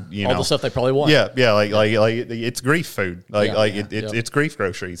pies and, you know. All the stuff they probably want. Yeah. Like it's grief food. It's grief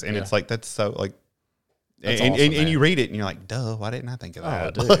groceries. And it's like, that's so like, and you read it and you're like, duh, why didn't I think of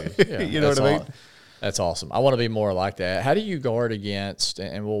that? Dude. You know what I mean? That's awesome. I want to be more like that. How do you guard against,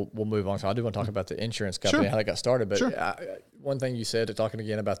 and we'll move on. So I do want to talk about the insurance company, how that got started. But one thing you said, talking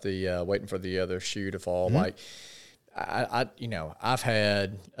again about the waiting for the other shoe to fall, like I've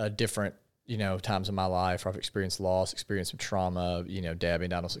had different, times in my life where I've experienced loss, experienced some trauma, dad being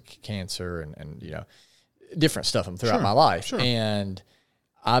diagnosed with cancer and different stuff throughout my life. Sure. And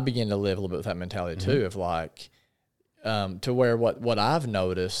I began to live a little bit with that mentality too of like, to where what I've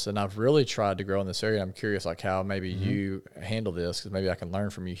noticed, and I've really tried to grow in this area. I'm curious, like how maybe you handle this, because maybe I can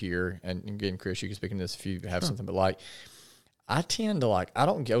learn from you here. And again, Chris, you can speak in this if you have something. But like, I tend to I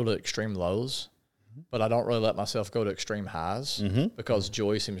don't go to extreme lows, but I don't really let myself go to extreme highs because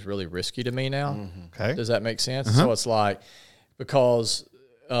joy seems really risky to me now. Okay, does that make sense? So it's like because.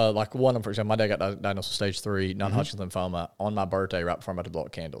 Like one of them, for example, my dad got diagnosed with stage 3 non-Hodgkin's lymphoma on my birthday right before I'm about to blow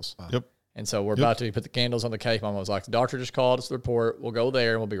out candles. Wow. Yep. And so we're about to put the candles on the cake. Mama was like, the doctor just called us the report. We'll go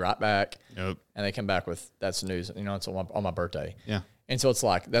there and we'll be right back. Yep. And they come back with, that's the news, it's on my birthday. Yeah. And so it's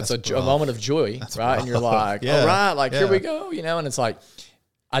like, that's a moment of joy, right? Rough. And you're like, all right, like, here we go, you know? And it's like,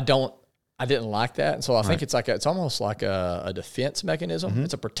 I didn't like that. And so I think it's like, it's almost like a defense mechanism.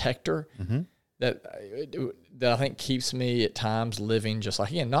 It's a protector that I think keeps me at times living just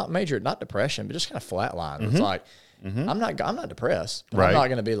like, again, not depression, but just kind of flatline. It's like, I'm not depressed. But I'm not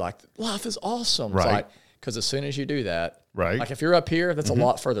going to be like, life is awesome. It's like, because as soon as you do that, like if you're up here, that's a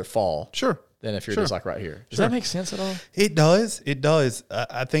lot further fall. Sure. Than if you're just like right here. Does that make sense at all? It does. It does.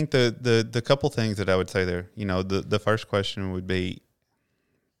 I think the couple things that I would say there, you know, the first question would be,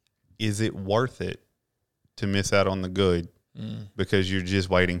 is it worth it to miss out on the good because you're just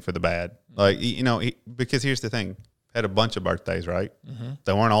waiting for the bad? Like, you know, because here's the thing. Had a bunch of birthdays, right?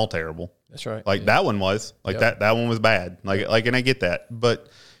 They weren't all terrible. That's right. Like that one was. Like that one was bad. Like, and I get that. But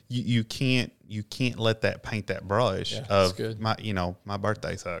you can't let that paint that brush of my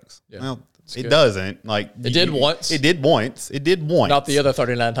birthday sucks. Yeah. Well, it doesn't. Like it did once. It did once. Not the other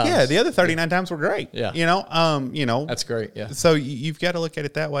 39 times. Yeah, the other 39 times were great. Yeah. You know. That's great. Yeah. So you've got to look at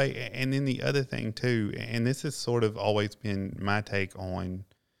it that way. And then the other thing too, and this has sort of always been my take on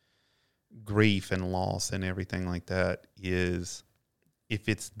grief and loss and everything like that, is if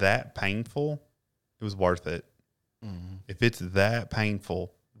it's that painful, it was worth it. If it's that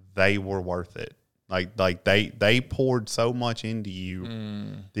painful, they were worth it. Like they poured so much into you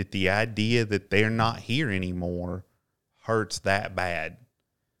that the idea that they're not here anymore hurts that bad.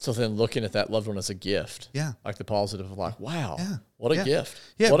 So then looking at that loved one as a gift. Yeah. Like the positive of like, wow, what a gift.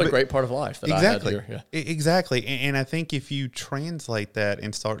 Yeah, what a great part of life that I had here. Yeah. Exactly. And I think if you translate that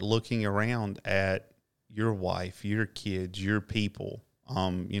and start looking around at your wife, your kids, your people,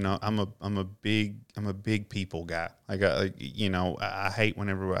 you know, I'm a big people guy. I hate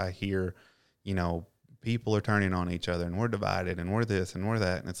whenever I hear, you know, people are turning on each other and we're divided and we're this and we're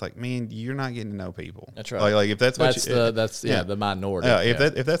that. And it's like, man, you're not getting to know people. That's right. Like if that's the minority.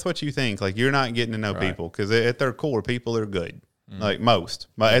 If that's what you think, like you're not getting to know people, because at their core, people are good. Like most,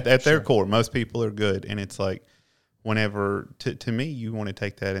 but at their core, most people are good. And it's like, whenever to me, you want to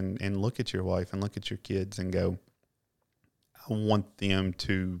take that and look at your wife and look at your kids and go, I want them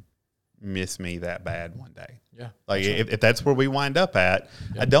to miss me that bad one day. Yeah. Like if that's where we wind up at,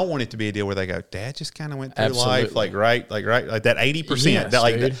 I don't want it to be a deal where they go, Dad just kind of went through life like right like that 80%.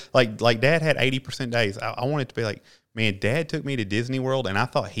 That like Dad had 80% days. I want it to be like, man, Dad took me to Disney World and I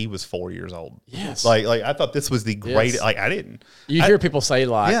thought he was 4 years old. Yes. Like I thought this was the greatest. Like I didn't. You hear people say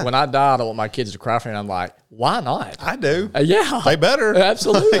like, when I die, I don't want my kids to cry for me. And I'm like, why not? I do. Yeah. They better.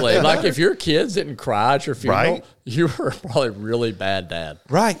 Absolutely. Like if your kids didn't cry at your funeral, you were probably a really bad dad.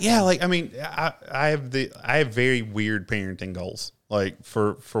 Right. Yeah. Like, I mean, I have very weird parenting goals. Like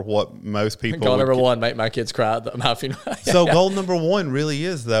for what most people. Goal number one, make my kids cry at my funeral. So goal number one really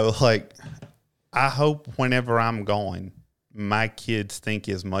is though, like, I hope whenever I'm gone, my kids think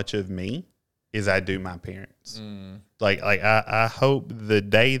as much of me as I do my parents. Like I hope the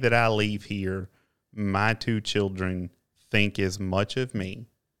day that I leave here, my two children think as much of me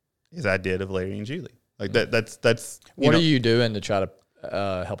as I did of Larry and Julie. Like that's what are you doing to try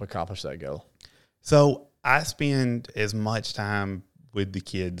to help accomplish that goal? So I spend as much time with the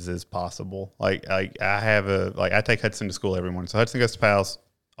kids as possible. Like I take Hudson to school every morning. So Hudson goes to Pal's,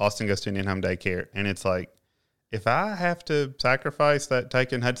 Austin goes to an in-home daycare, and it's like, if I have to sacrifice that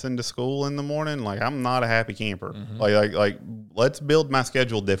taking Hudson to school in the morning, like I'm not a happy camper. Like let's build my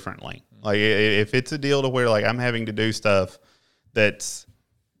schedule differently. Like if it's a deal to where like I'm having to do stuff that's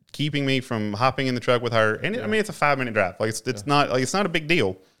keeping me from hopping in the truck with her, and I mean it's a 5-minute drive. Like it's not a big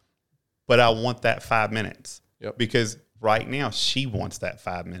deal, but I want that 5 minutes because right now she wants that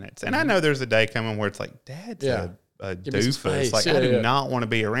 5 minutes, and I know there's a day coming where it's like, Dad's a doofus. Like I do not want to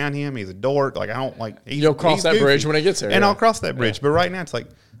be around him. He's a dork. Like I don't like. You'll cross that bridge when it gets there, and I'll cross that bridge. But right now it's like,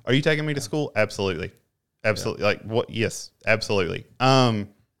 are you taking me to school? Absolutely. Like what? Yes, absolutely.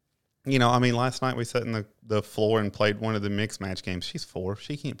 You know, I mean, last night we sat in the floor and played one of the mixed match games. She's 4.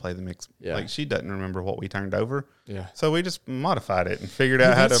 She can't play the mixed. Like she doesn't remember what we turned over. Yeah. So we just modified it and figured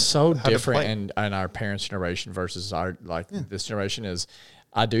out how to. It's so different in our parents' generation versus our this generation is.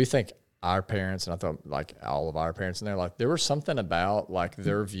 I do think our parents, and I thought like all of our parents in there, like there was something about like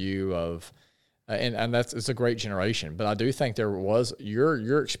their view of, and it's a great generation, but I do think there was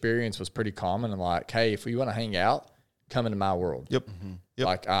your experience was pretty common and like, hey, if we want to hang out, come into my world. Yep.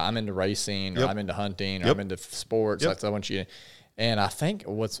 Like I'm into racing, or I'm into hunting, or I'm into sports. Like I want you. And I think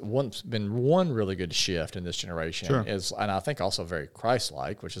what's been one really good shift in this generation is, and I think also very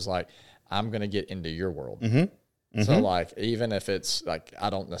Christ-like, which is like, I'm going to get into your world. So like, even if it's like, I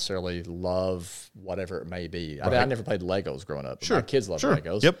don't necessarily love whatever it may be. I mean, I never played Legos growing up. My kids love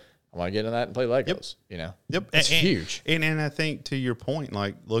Legos. I want to get in that and play Legos. You know, it's huge. And I think to your point,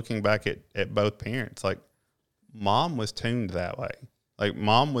 like looking back at both parents, like mom was tuned that way. Like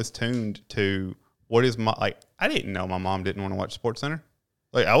mom was tuned to what is my, like, I didn't know my mom didn't want to watch SportsCenter.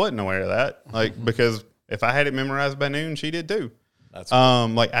 Like I wasn't aware of that. Like, because if I had it memorized by noon, she did too. That's cool.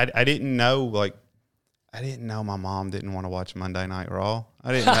 Like I didn't know, like, I didn't know my mom didn't want to watch Monday Night Raw.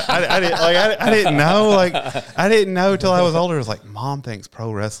 I didn't know. Like, I didn't know till I was older. It was like, mom thinks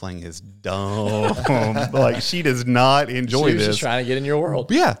pro wrestling is dumb. Like, she does not enjoy she was this. Just trying to get in your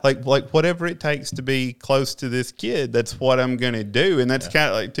world. Yeah, like whatever it takes to be close to this kid, that's what I'm gonna do. And that's kind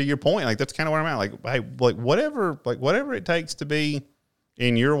of like, to your point, like that's kind of where I'm at. Like, hey, whatever it takes to be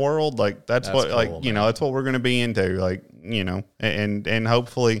in your world, like that's what, cool, like, you know, that's what we're gonna be into. Like, you know, and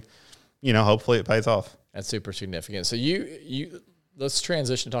hopefully, you know, hopefully it pays off. That's super significant. So you let's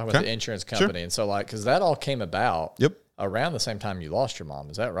transition to talk about the insurance company. Sure. And so, like, because that all came about around the same time you lost your mom.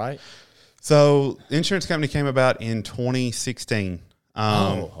 Is that right? So the insurance company came about in 2016.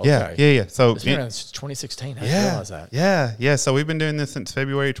 Okay. Yeah. So it's been since 2016. I didn't realize that. Yeah. So we've been doing this since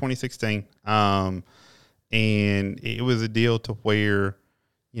February 2016. And it was a deal to where,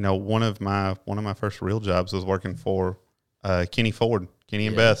 you know, one of my first real jobs was working for Kenny Ford. Kenny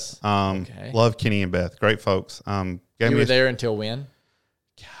and Beth. Love Kenny and Beth. Great folks. You were there until when?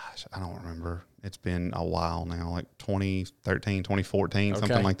 Gosh, I don't remember. It's been a while now, like 2013, 2014,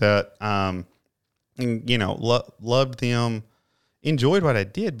 something like that. And, you know, loved them, enjoyed what I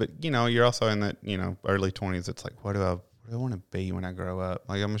did, but, you know, you're also in that, you know, early 20s. It's like, what do I want to be when I grow up?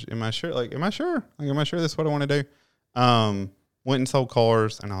 Like, am I sure? Like, am I sure this is what I want to do? Went and sold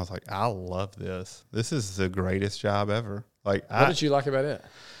cars, and I was like, I love this. This is the greatest job ever. Like, what did you like about it?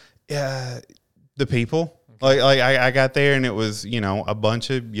 Yeah, the people. Okay. Like I got there, and it was, you know, a bunch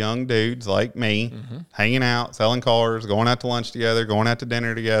of young dudes like me hanging out, selling cars, going out to lunch together, going out to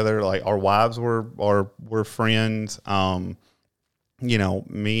dinner together. Like, our wives were friends. You know,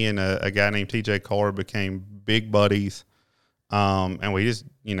 me and a guy named TJ Carr became big buddies. And we just,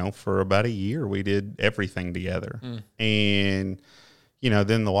 you know, for about a year, we did everything together. And, you know,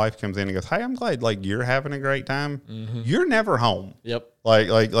 then the wife comes in and goes, hey, I'm glad, like, you're having a great time. You're never home. Yep.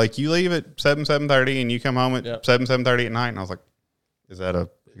 Like you leave at 7:30 and you come home at 7:30 at night. And I was like, is that a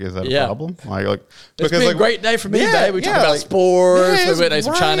problem? Like, it's been a great day for me, babe. We talked about sports. We went ate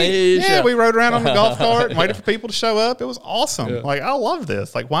some Chinese. Yeah, we rode around on the golf cart and waited for people to show up. It was awesome. Like, I love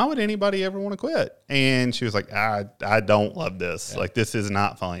this. Like, why would anybody ever want to quit? And she was like, I don't love this. Like, this is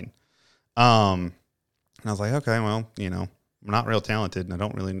not fun. And I was like, okay, well, you know, I'm not real talented and I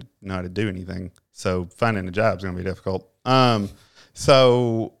don't really know how to do anything. So finding a job is going to be difficult.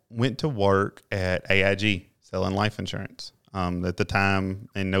 So went to work at AIG selling life insurance. At the time,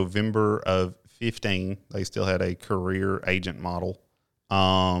 in November of 15, they still had a career agent model,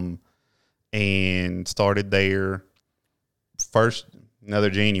 and started there. First,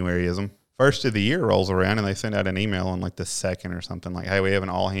 another Januaryism. First of the year rolls around, and they send out an email on like the 2nd or something, like, hey, we have an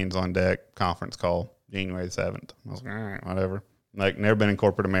all hands on deck conference call January 7th. I was like, all right, whatever. Like, never been in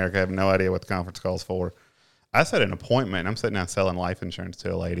corporate America. I have no idea what the conference call's for. I set an appointment. I'm sitting down selling life insurance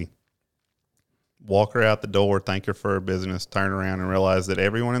to a lady. Walk her out the door, thank her for her business, turn around and realize that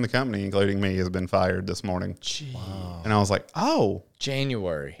everyone in the company, including me, has been fired this morning. Wow. And I was like, oh.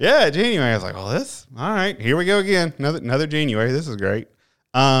 January. Yeah, January. I was like, well, all right, here we go again. Another January. This is great.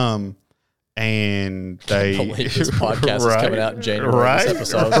 And they. I believe this podcast is coming out in January. Right.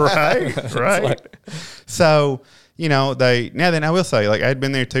 This episode. Right. Like, so, you know, then I will say, like, I had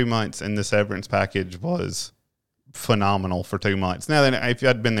been there 2 months and the severance package was phenomenal for 2 months. Now, then, if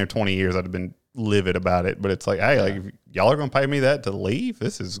I'd been there 20 years, I'd have been livid about it, but it's like, hey, like, if y'all are gonna pay me that to leave,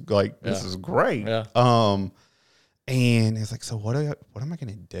 this is great. And it's like, so what am I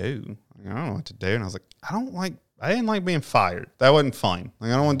gonna do? I don't know what to do. And I was like, I didn't like being fired. That wasn't fun.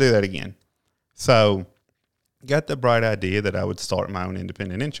 Like, I don't want to do that again. So got the bright idea that I would start my own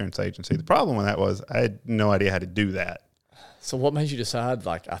independent insurance agency. The problem with that was I had no idea how to do that. So what made you decide,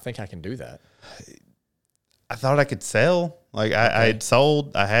 like, I think I can do that? I thought I could sell. Like, I had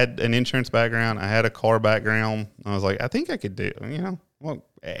sold. I had an insurance background. I had a car background. I was like, I think I could do, you know. Well,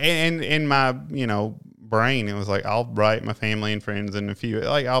 and in my, you know, brain, it was like, I'll write my family and friends and a few,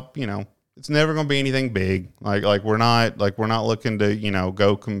 like, I'll, you know, it's never going to be anything big. Like we're not looking to, you know,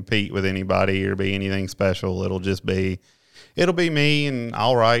 go compete with anybody or be anything special. It'll be me, and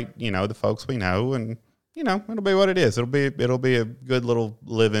I'll write, you know, the folks we know, and, you know, it'll be what it is. It'll be a good little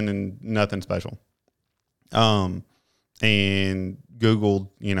living and nothing special. And Googled,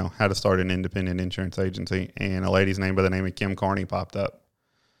 you know, how to start an independent insurance agency, and a lady's name by the name of Kim Carney popped up.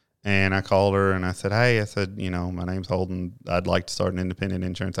 And I called her and I said, hey, I said, my name's Holden. I'd like to start an independent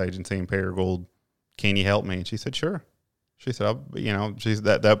insurance agency in Paragould. Can you help me? And she said, sure. She said, she's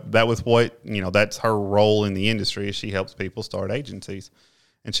that was what, that's her role in the industry is she helps people start agencies.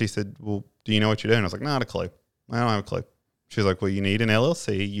 And she said, well, do you know what you're doing? I was like, not a clue. I don't have a clue. She's like, well, you need an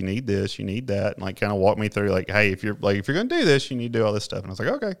LLC, you need this, you need that. And like kind of walk me through like, hey, if you're going to do this, you need to do all this stuff. And I was like,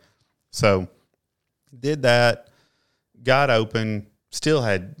 okay. So did that, got open, still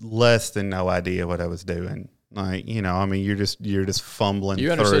had less than no idea what I was doing. Like, you're just fumbling through.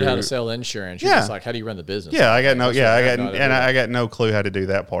 You understood how to sell insurance. You're just like, how do you run the business? Yeah, I got no clue how to do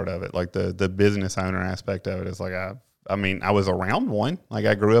that part of it. Like the business owner aspect of it is like, I was around one. Like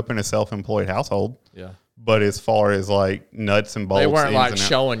I grew up in a self-employed household. Yeah. But as far as like nuts and bolts, they weren't like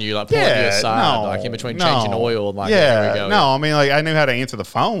showing you, like pulling you aside, like in between changing oil. And like, yeah, here we go. No, I mean, like I knew how to answer the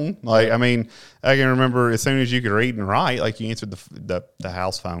phone. Like, I mean, I can remember as soon as you could read and write, like you answered the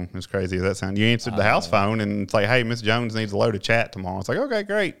house phone. As crazy as that sounds, you answered the house phone, and it's like, hey, Miss Jones needs a load of chat tomorrow. It's like, okay,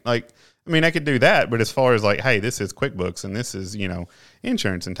 great. Like, I mean, I could do that, but as far as like, hey, this is QuickBooks and this is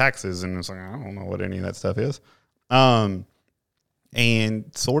insurance and taxes, and it's like I don't know what any of that stuff is, and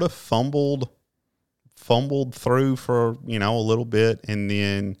sort of fumbled through for a little bit, and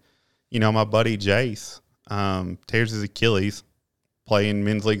then my buddy Jace tears his Achilles playing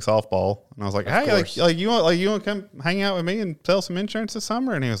men's league softball, and I was like, hey, like you want to come hang out with me and sell some insurance this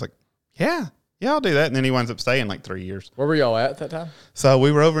summer? And he was like, yeah, I'll do that. And then he winds up staying like 3 years. Where were y'all at that time? So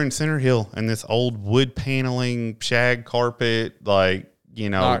we were over in Center Hill in this old wood paneling shag carpet, like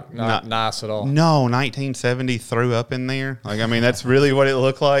not nice at all. No, 1970 threw up in there. Like, I mean, that's really what it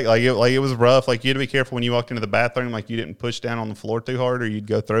looked like. Like it was rough. Like you had to be careful when you walked into the bathroom. Like you didn't push down on the floor too hard, or you'd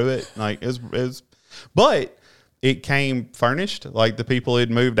go through it. Like it was, but it came furnished. Like the people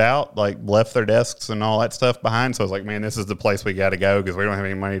had moved out, like left their desks and all that stuff behind. So I was like, man, this is the place we got to go because we don't have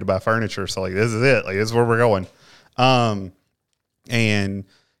any money to buy furniture. So like, this is it. Like this is where we're going. And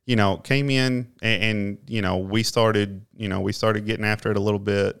came in and we started getting after it a little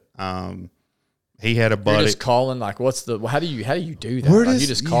bit. He had a buddy. You're just calling, like, how do you do that? Like, you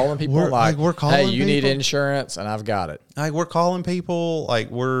just calling people we're calling hey, you need insurance and I've got it. Like we're calling people,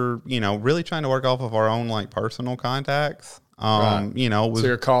 like we're, really trying to work off of our own like personal contacts. Right. So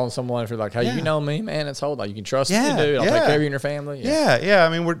you're calling someone if you're like, hey, you know me, man, it's Holden. Like, you can trust me, dude. I'll take care of you and your family. Yeah.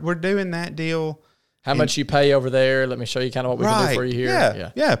 I mean, we're doing that deal. How much you pay over there? Let me show you kind of what we can do for you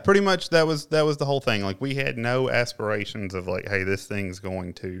here. Yeah. Pretty much that was the whole thing. Like we had no aspirations of like, hey, this thing's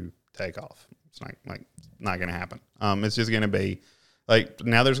going to take off. It's not going to happen. It's just going to be like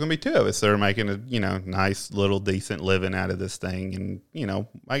now there's going to be two of us that are making a nice little decent living out of this thing, and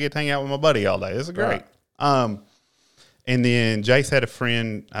I get to hang out with my buddy all day. This is great. Right. And then Jace had a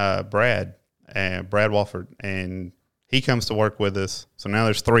friend, Brad Wofford, and he comes to work with us. So now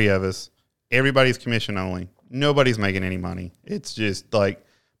there's three of us. Everybody's commission only. Nobody's making any money. It's just like,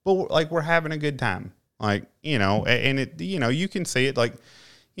 but like we're having a good time. Like, and it, you can see it like,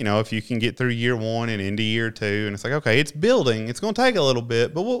 if you can get through year one and into year two, and it's like, okay, it's building. It's going to take a little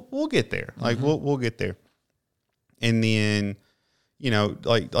bit, but we'll get there. Like we'll get there. And then,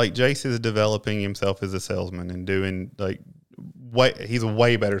 like Jace is developing himself as a salesman and doing he's a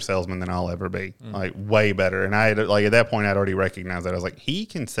way better salesman than I'll ever be. Like way better. And I had like at that point I'd already recognized that. I was like, he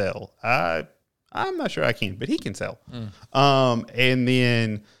can sell. I'm not sure I can, but he can sell. And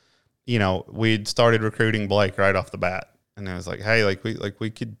then, we'd started recruiting Blake right off the bat. And I was like, hey,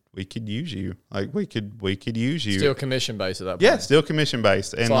 we could use you. Like we could use you. Still commission based at that point. Yeah, still commission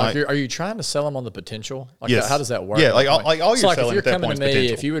based. And so are you trying to sell them on the potential? Like yes. How does that work? Yeah, like all you're selling if you're at that coming point to me,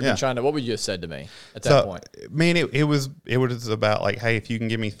 potential. if you would have been trying to, what would you have said to me at that point? Man, it was about like, hey, if you can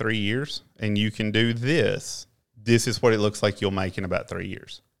give me 3 years and you can do this is what it looks like you'll make in about 3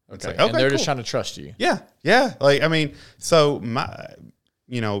 years. Okay, and they're just trying to trust you. Yeah. Like I mean, so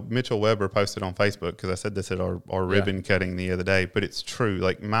Mitchell Weber posted on Facebook because I said this at our ribbon cutting the other day, but it's true.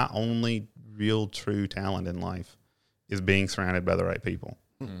 Like my only real true talent in life is being surrounded by the right people.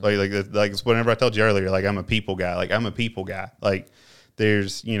 Like whenever I told you earlier, like I'm a people guy. Like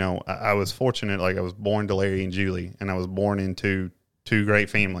there's, I was fortunate. Like I was born to Larry and Julie, and I was born into two great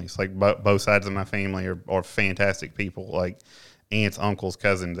families. Like both sides of my family are fantastic people. Like aunts, uncles,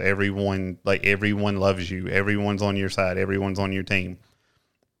 cousins, everyone loves you. Everyone's on your side. Everyone's on your team.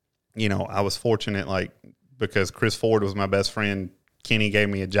 I was fortunate, like, because Chris Ford was my best friend. Kenny gave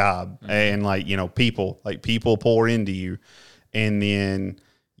me a job, and people pour into you. And then,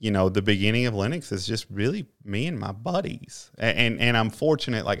 the beginning of Lennox is just really me and my buddies. And I'm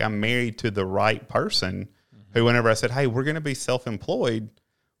fortunate, like I'm married to the right person who, whenever I said, hey, we're going to be self-employed,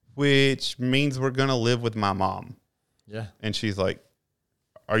 which means we're going to live with my mom. Yeah. And she's like,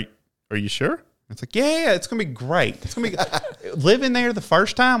 are you sure? It's like, yeah, it's gonna be great. It's gonna be living there the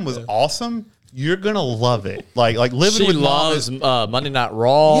first time was awesome. You're gonna love it. Like living She with loves Monday Night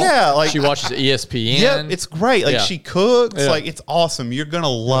Raw. Yeah, like she watches ESPN. Yep, it's great. Like she cooks. Yeah. Like it's awesome. You're gonna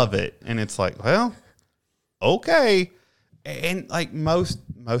love it. And it's like, well, okay. And like most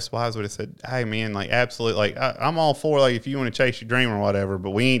wives would have said, hey man, like absolutely, like I'm all for like if you want to chase your dream or whatever,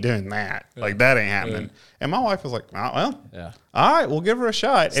 but we ain't doing that. Like that ain't happening. And my wife was like, oh, well, all right, we'll give her a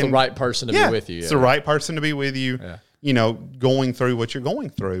shot. It's the right person to be with you. It's the right person to be with you. You know, going through what you're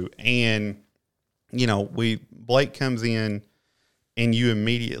going through. And you know, Blake comes in and you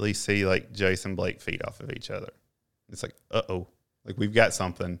immediately see like Jace and Blake feed off of each other. It's like, uh-oh, like we've got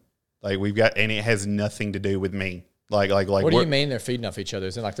something. Like and it has nothing to do with me. Like what do you mean they're feeding off each other?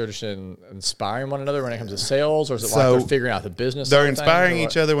 Is it like they're just inspiring one another when it comes to sales, or is it like they're figuring out the business? They're inspiring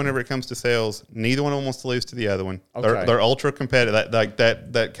each other whenever it comes to sales. Neither one of them wants to lose to the other one. Okay. They're ultra competitive.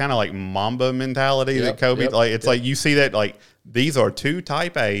 That kind of like Mamba mentality that Kobe. Like you see that like these are two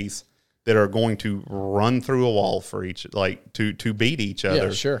type A's that are going to run through a wall for each to beat each other.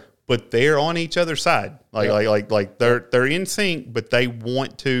 Yeah, sure. But they're on each other's side. Like they're in sync, but they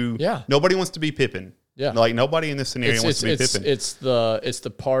want to. Yeah. Nobody wants to be Pippen. Yeah, like nobody in this scenario wants to be Pippen. It's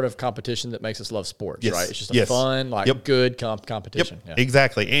the part of competition that makes us love sports, right? It's just a fun, good competition. Yep. Yeah.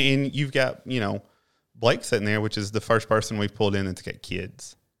 Exactly. And you've got Blake sitting there, which is the first person we've pulled in that's got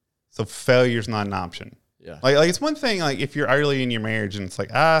kids. So failure's not an option. Yeah, like it's one thing like if you're early in your marriage and it's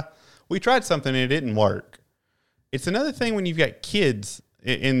like we tried something and it didn't work. It's another thing when you've got kids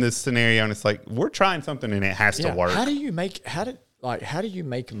in this scenario and it's like we're trying something and it has to work. How do you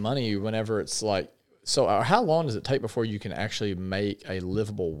make money whenever it's like? So how long does it take before you can actually make a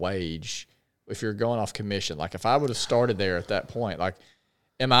livable wage if you're going off commission? Like if I would have started there at that point, like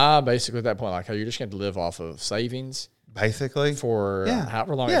am I basically at that point, like, you're just going to live off of savings? Basically. For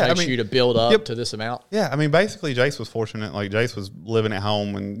however long it takes you to build up to this amount? Yeah, I mean, basically Jace was fortunate. Like Jace was living at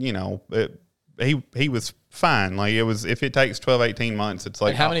home and, he was fine. Like it was, if it takes 12, 18 months, it's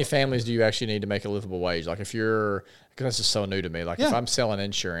like. And how many families do you actually need to make a livable wage? Like if you're, because this is so new to me. Like if I'm selling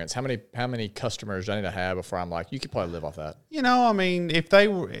insurance, how many customers do I need to have before I'm like, you could probably live off that? I mean, if they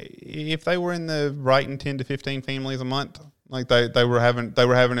were in the writing 10 to 15 families a month, like they were having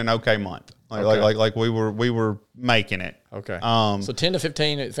an okay month. Like we were making it. Okay. So 10 to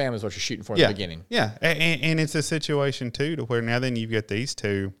 15 families is what you're shooting for in the beginning. Yeah. And it's a situation too to where now then you've got these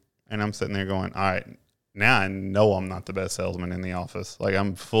two and I'm sitting there going, all right, now I know I'm not the best salesman in the office. Like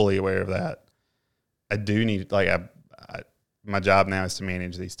I'm fully aware of that. I do need, my job now is to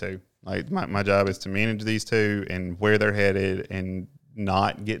manage these two. Like my job is to manage these two and where they're headed and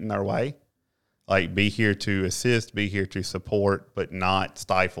not get in their way. Like be here to assist, be here to support, but not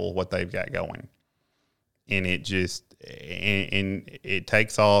stifle what they've got going. And it just, and it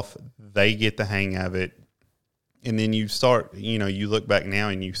takes off. They get the hang of it. And then you start, you look back now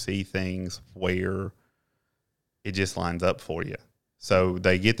and you see things where it just lines up for you. So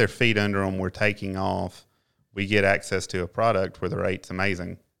they get their feet under them. We're taking off. We get access to a product where the rate's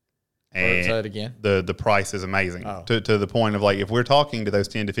amazing. And say it again. The price is amazing to the point of like, if we're talking to those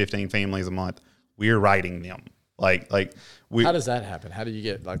 10 to 15 families a month, we're writing them. How does that happen? How do you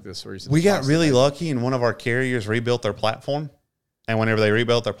get like this reason? We got really lucky and one of our carriers rebuilt their platform. And whenever they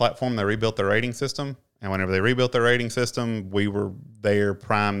rebuilt their platform, they rebuilt their rating system. And whenever they rebuilt their rating system, we were there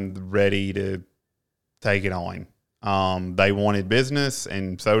primed, ready to take it on. They wanted business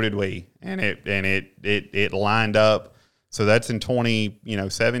and so did we. And it lined up. So that's in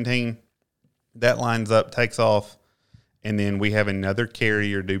 2017. That lines up, takes off. And then we have another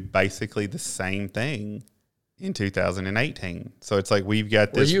carrier do basically the same thing in 2018. So it's like we've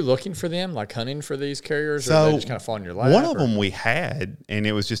got this. Were you looking for them, like hunting for these carriers, or they just kind of fall in your lap? One of them we had, and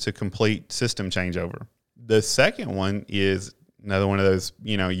it was just a complete system changeover. The second one is another one of those,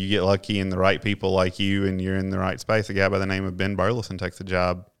 you get lucky and the right people like you and you're in the right space. A guy by the name of Ben Burleson takes a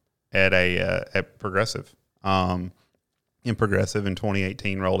job at Progressive. In Progressive in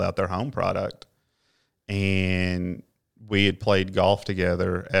 2018 rolled out their home product. And we had played golf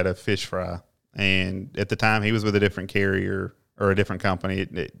together at a fish fry. And at the time, he was with a different carrier or a different company.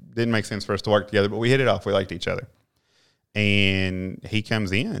 It didn't make sense for us to work together, but we hit it off. We liked each other. And he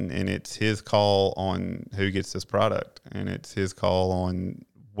comes in, and it's his call on who gets this product. And it's his call on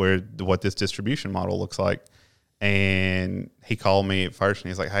what this distribution model looks like. And he called me at first, and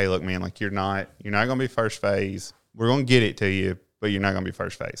he's like, hey, look, man, like you're not going to be first phase. We're going to get it to you, but you're not going to be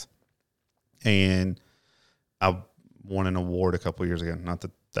first phase. And I won an award a couple of years ago. Not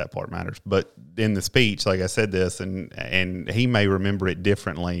that part matters, but in the speech, like I said this, and he may remember it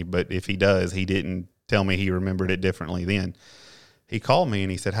differently, but if he does, he didn't tell me he remembered it differently then. he called me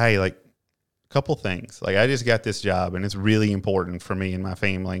and he said, hey, like, a couple things. Like, I just got this job and it's really important for me and my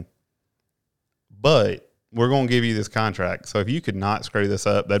family, but we're going to give you this contract. So if you could not screw this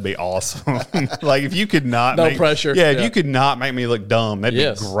up, that'd be awesome. Like, if you could not no pressure. Yeah, if you could not make me look dumb, that'd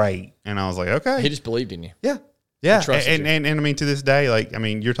Yes. be great. And I was like, okay. He just believed in you. Yeah. Yeah. trusted you. And I mean, to this day, like, I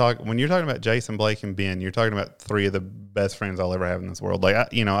mean, when you're talking about Jason, Blake, and Ben, you're talking about three of the best friends I'll ever have in this world. Like,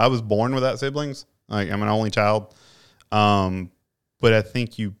 I was born without siblings. Like, I'm an only child. But I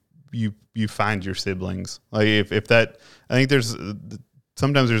think you find your siblings. Like, if that, I think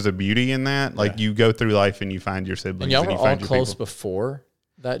sometimes there's a beauty in that. Like, you go through life and you find your siblings. And y'all were you all find your close people. before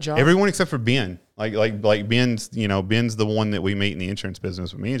that job? Everyone except for Ben. Like Ben's, Ben's the one that we meet in the insurance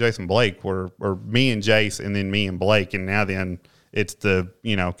business. But me and Jason Blake or me and Jace, and then me and Blake, and now then it's the,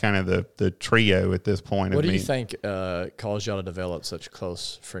 kind of the trio at this point. What do you think caused y'all to develop such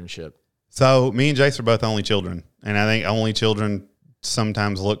close friendship? So me and Jace are both only children, and I think only children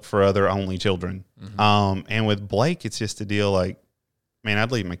sometimes look for other only children. Mm-hmm. And with Blake, it's just a deal like, man,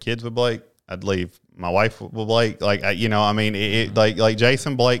 I'd leave my kids with Blake. I'd leave my wife with Blake. Like, like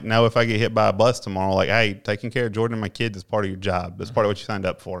Jason Blake know if I get hit by a bus tomorrow, like, hey, taking care of Jordan and my kids is part of your job. That's part of what you signed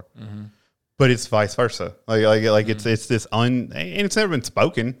up for. Mm-hmm. But it's vice versa. Like mm-hmm. it's this and it's never been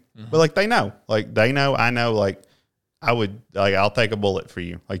spoken, mm-hmm. but like they know, I know, like I would, like, I'll take a bullet for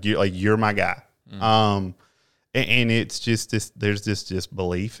you. Like you're my guy. Mm-hmm. And it's just this, there's this just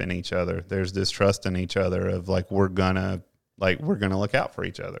belief in each other. There's this trust in each other of like, we're gonna look out for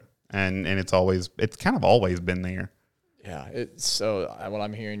each other. And it's kind of always been there. Yeah. So what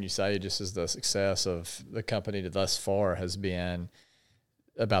I'm hearing you say just is the success of the company thus far has been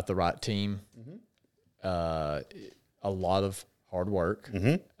about the right team, mm-hmm. A lot of hard work,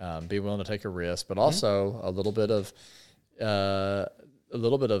 mm-hmm. Be willing to take a risk, but also mm-hmm. a little bit of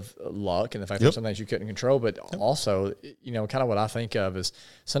luck and the fact that some things you couldn't control, but also, kind of what I think of is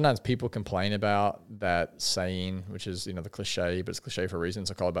sometimes people complain about that saying, which is, the cliche, but it's cliche for a reason.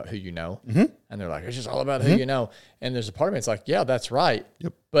 It's all about who you know. Mm-hmm. And they're like, it's just all about mm-hmm. who you know. And there's a part of me, it's like, yeah, that's right.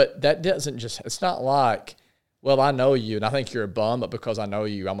 Yep. But that doesn't it's not like, well, I know you and I think you're a bum, but because I know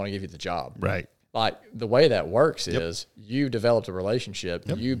you, I'm going to give you the job. Right. Like the way that works is you developed a relationship,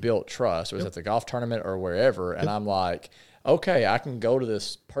 you built trust, whether it's at the golf tournament or wherever. And I'm like, okay, I can go to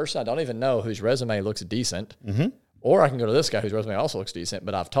this person I don't even know whose resume looks decent, mm-hmm. or I can go to this guy whose resume also looks decent,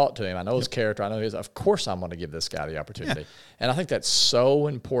 but I've talked to him. I know his character. I know his. Of course, I'm going to give this guy the opportunity. Yeah. And I think that's so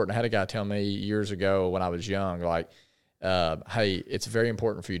important. I had a guy tell me years ago when I was young, like, hey, it's very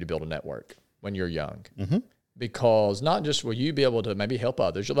important for you to build a network when you're young. Mm-hmm. Because not just will you be able to maybe help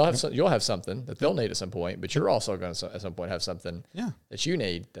others, you'll have something that they'll need at some point, but you're also going to at some point have something that you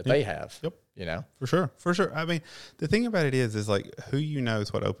need that they have. Yep. For sure. I mean, the thing about it is like who you know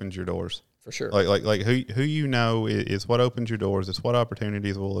is what opens your doors. For sure. Like who you know is what opens your doors. It's what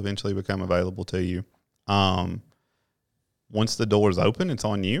opportunities will eventually become available to you. Once the door is open, it's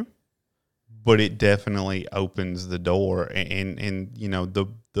on you. But it definitely opens the door, and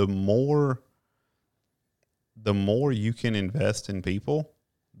the more you can invest in people,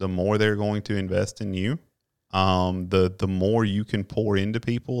 the more they're going to invest in you. The more you can pour into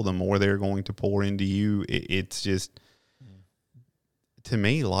people, the more they're going to pour into you. It's just, to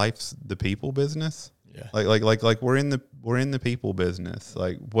me, life's the people business. Yeah. Like we're in the people business.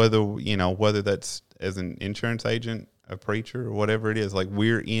 Like whether that's as an insurance agent, a preacher, or whatever it is, like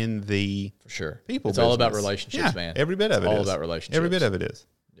we're in the people. It's business. All about relationships, man. Every bit of it is all about relationships. Every bit of it is.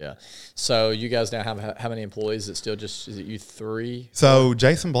 Yeah. So you guys now have how many employees? Is it you three? So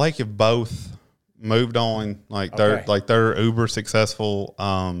Jason Blake have both moved on. They're uber successful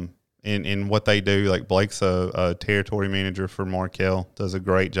in what they do. Like Blake's a territory manager for Markel, does a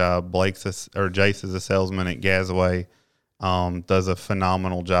great job. Jace is a salesman at Gazaway, does a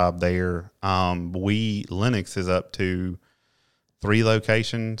phenomenal job there. Lennox is up to 3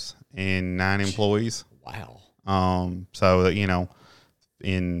 locations and 9 employees. Wow. So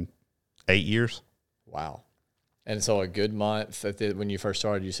in 8 years. Wow. And so a good month when you first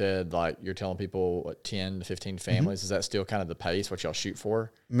started, you said like you're telling people 10 to 15 families. Mm-hmm. Is that still kind of the pace, what y'all shoot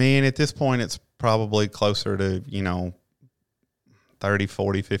for? Man, at this point, it's probably closer to, 30,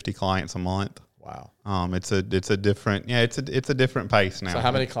 40, 50 clients a month. Wow. It's a different, it's a different pace now. So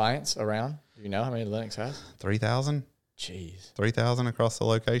how many clients around? Do you know how many Lennox has? 3,000. Jeez. 3,000 across the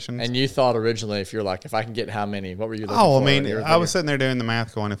locations. And you thought originally, if you're like, if I can get how many, what were you looking for? Oh, I mean, I was sitting there doing the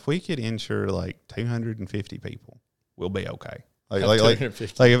math going, if we could insure like 250 people, we'll be okay. Like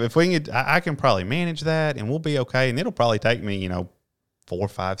if we can get, I can probably manage that and we'll be okay. And it'll probably take me, 4,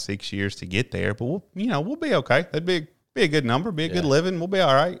 5, 6 years to get there, but we'll be okay. That'd be a good number, be a good living. We'll be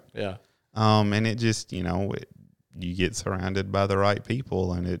all right. Yeah. And it just, you get surrounded by the right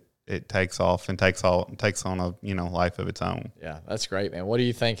people, and it takes off and takes on a life of its own. Yeah, that's great, man. What do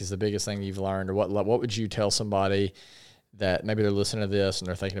you think is the biggest thing you've learned, or what would you tell somebody that maybe they're listening to this and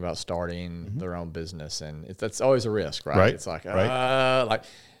they're thinking about starting their own business, and that's always a risk, right? Right. It's like, Right. like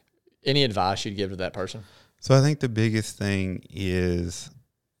any advice you'd give to that person? So I think the biggest thing is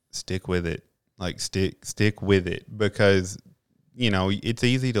stick with it. Like stick with it, because it's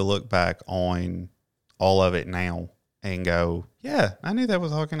easy to look back on all of it now and go, yeah, I knew that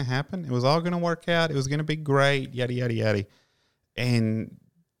was all going to happen. It was all going to work out. It was going to be great, yada, yada, yada. And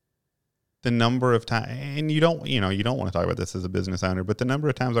the number of times, and you don't want to talk about this as a business owner, but the number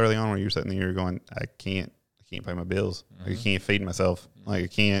of times early on where you're sitting there, you're going, I can't pay my bills. I can't feed myself. Like, I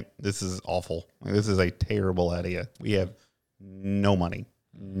can't, this is awful. Like, this is a terrible idea. We have no money,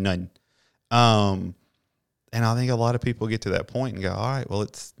 none. And I think a lot of people get to that point and go, all right, well,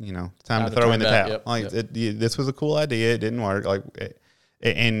 it's, time to throw in the towel. This was a cool idea. It didn't work.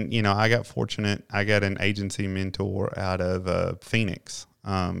 I got fortunate. I got an agency mentor out of Phoenix,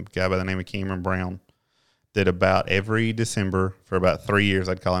 guy by the name of Cameron Brown, that about every December for about 3 years,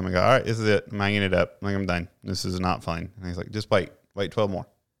 I'd call him and go, all right, this is it. I'm hanging it up. Like, I'm done. This is not fun. And he's like, just wait 12 more.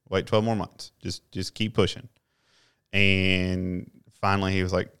 Wait 12 more months. Just keep pushing. And finally he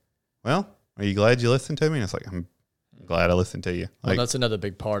was like, well, are you glad you listened to me? And it's like, I'm glad I listened to you. Well, that's another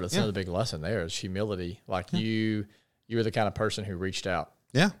big part. That's another big lesson there is humility. Like you were the kind of person who reached out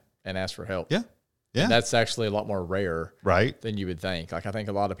and asked for help. Yeah. Yeah. And that's actually a lot more rare than you would think. Like, I think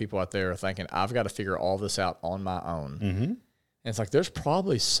a lot of people out there are thinking, I've got to figure all this out on my own. Mm-hmm. And it's like, there's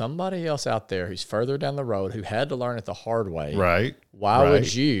probably somebody else out there who's further down the road who had to learn it the hard way. Right. Why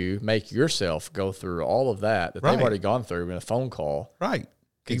would you make yourself go through all of that they've already gone through in a phone call? Right.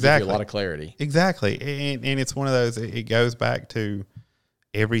 Exactly. Give you a lot of clarity. Exactly. And it's one of those, it goes back to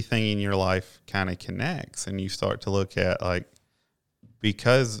everything in your life kind of connects, and you start to look at, like,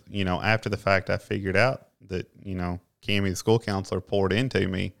 because, after the fact I figured out that, Cammie, the school counselor, poured into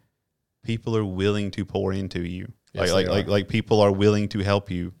me, people are willing to pour into you. Yes, like people are willing to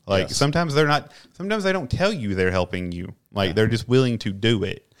help you. Like, sometimes they don't tell you they're helping you. Like, they're just willing to do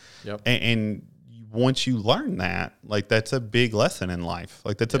it. Yep. And once you learn that, like, that's a big lesson in life.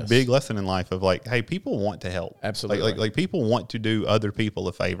 Like, that's a big lesson in life of, like, hey, people want to help. Absolutely. Like people want to do other people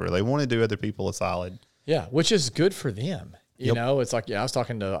a favor. They want to do other people a solid. Yeah, which is good for them. You know, it's like, I was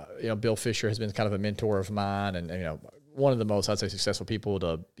talking to, Bill Fisher has been kind of a mentor of mine, and, one of the most, I'd say, successful people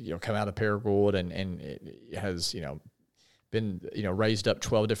to, come out of Paragould, and it has, been, raised up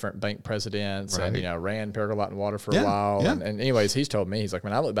 12 different bank presidents and, ran Paragould Light and Water for a while. Yeah. And anyways, he's told me, he's like,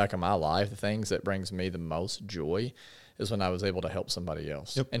 when I look back on my life, the things that brings me the most joy is when I was able to help somebody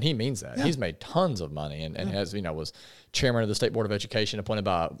else. Yep. And he means that. He's made tons of money and has, was chairman of the State Board of Education appointed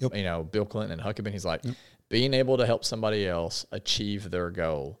by, Bill Clinton and Huckabee. He's like, being able to help somebody else achieve their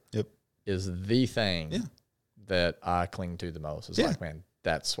goal is the thing that I cling to the most. It's like, man,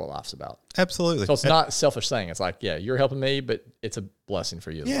 that's what life's about. Absolutely. So it's not a selfish thing. It's like, you're helping me, but it's a blessing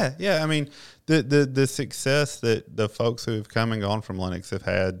for you as well. Yeah. I mean, the success that the folks who have come and gone from Lennox have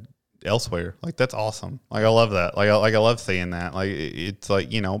had elsewhere, like, that's awesome. Like, I love that. Like I love seeing that. Like, it's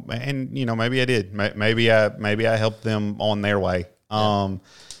like, and maybe I did. Maybe I helped them on their way.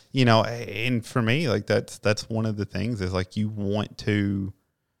 And for me, like, that's one of the things is, like, you want to,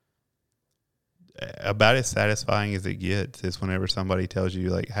 about as satisfying as it gets is whenever somebody tells you,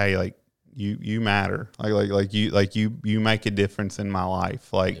 like, hey, like, you matter. Like you make a difference in my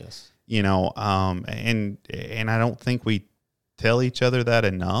life. Like, and I don't think we tell each other that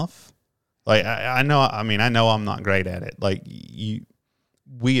enough. Like, I know I'm not great at it. Like,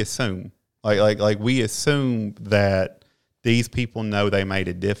 we assume we assume that these people know they made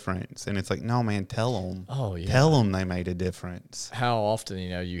a difference, and it's like, no, man, tell them. Oh, yeah. Tell them they made a difference. How often,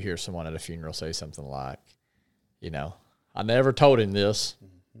 you hear someone at a funeral say something like, I never told him this,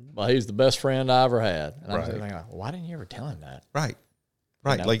 but he's the best friend I ever had. And I'm thinking, like, why didn't you ever tell him that? Right.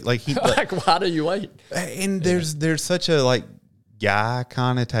 Like he, like, why do you wait? And there's such a, like, guy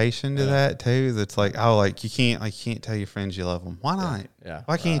connotation to that too. That's like, oh, like, you can't tell your friends you love them. Why not? Yeah.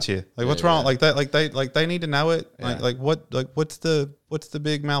 Why can't you? Like, what's wrong? Like that? Like they need to know it. What's the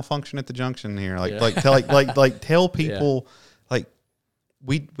big malfunction at the junction here? Tell people, like,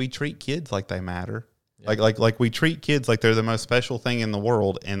 we treat kids like they matter. Yeah. Like we treat kids like they're the most special thing in the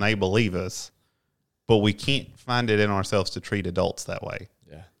world, and they believe us, but we can't find it in ourselves to treat adults that way.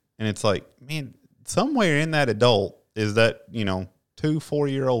 Yeah. And it's like, man, somewhere in that adult is that,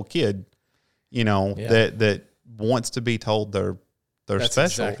 2-4-year-old kid, that wants to be told they're That's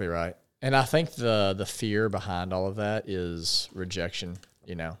special. Exactly right. And I think the fear behind all of that is rejection.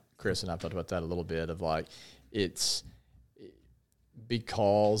 Chris and I talked about that a little bit of, like, it's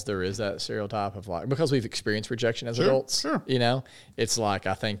because there is that stereotype of like, because we've experienced rejection as adults, you know, it's like,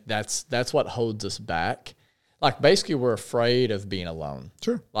 I think that's what holds us back. Like basically we're afraid of being alone.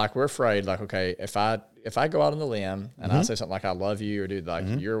 Sure. Like we're afraid, like, okay, if I go out on the limb and I say something like, I love you, or dude, like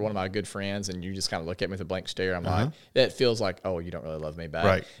you're one of my good friends, and you just kind of look at me with a blank stare, I'm like, that feels like, oh, you don't really love me back.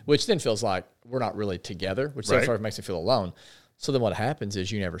 Right. Which then feels like we're not really together, which then sort of makes me feel alone. So then what happens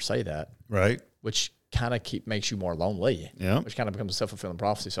is you never say that. Right. Which kind of makes you more lonely. Yeah. Which kind of becomes a self-fulfilling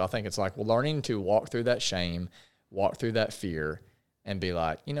prophecy. So I think it's like, well, learning to walk through that shame, walk through that fear, and be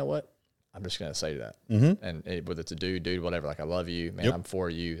like, you know what? I'm just going to say that. And whether it's a dude, whatever, like, I love you, man, I'm for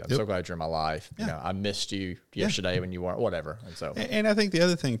you. I'm so glad you're in my life. You know, I missed you yesterday when you weren't, whatever. And so, and I think the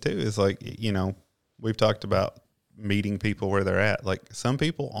other thing too is like, you know, we've talked about meeting people where they're at. Like some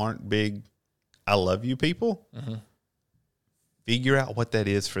people aren't big, I love you people. Figure out what that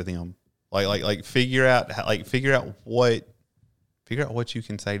is for them. Like figure out what you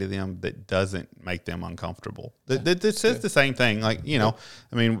can say to them that doesn't make them uncomfortable. That says the same thing. Like, you know,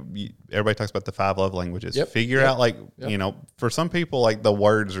 I mean, everybody talks about the 5 love languages. Figure out, like, you know, for some people, like the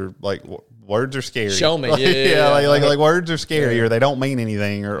words are scary. Show me. Like, like words are scary or they don't mean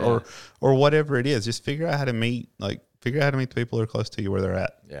anything or whatever it is. Just figure out how to meet the people who are close to you where they're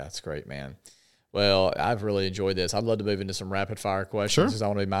at. Yeah, that's great, man. Well, I've really enjoyed this. I'd love to move into some rapid fire questions because I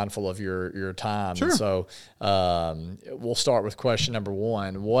want to be mindful of your time. Sure. And so we'll start with question number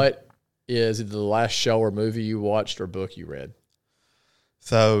 1. What is either the last show or movie you watched or book you read?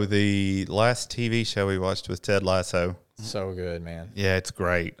 So the last TV show we watched was Ted Lasso. So good, man. Yeah, it's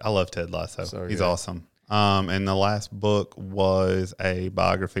great. I love Ted Lasso. So He's good. awesome. And the last book was a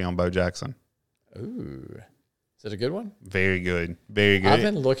biography on Bo Jackson. Ooh. Is it a good one? Very good. Very good. I've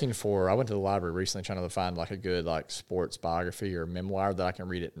been looking for, I went to the library recently trying to find like a good like sports biography or memoir that I can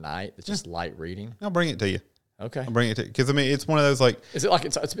read at night. It's just light reading. I'll bring it to you. Okay. I'll bring it to you. Because, I mean, it's one of those like. Is it like,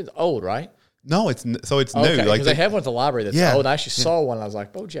 it's been old, right? No, it's new. Okay, Like they have one at the library that's old. I actually saw one and I was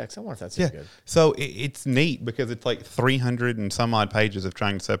like, Bo Jackson, I wonder if that's any good. So it's neat because it's like 300 and some odd pages of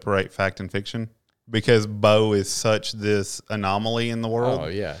trying to separate fact and fiction because Bo is such this anomaly in the world. Oh,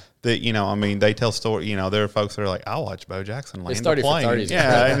 yeah. That, you know, I mean, they tell story. You know, there are folks that are like, I'll watch Bo Jackson land a 30 for plane. 30s.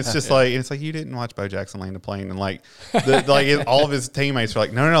 Yeah, and it's just like, it's like you didn't watch Bo Jackson land a plane, and like, all of his teammates are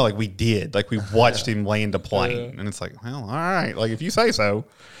like, no, like we did, like we watched him land a plane, and it's like, well, all right, like if you say so,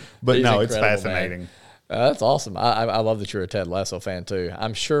 but He's no, it's incredible, fascinating. That's awesome. I love that you're a Ted Lasso fan too.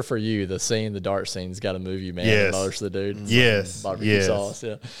 I'm sure for you, the dart scene's got to move you, man. Yes. The most of the dude. Yes. Barbecue Yes. sauce.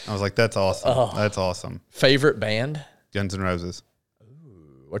 Yeah. I was like, that's awesome. That's awesome. Favorite band? Guns N' Roses,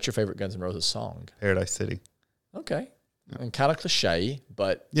 What's your favorite Guns N' Roses song? Paradise City. Okay. And kind of cliche,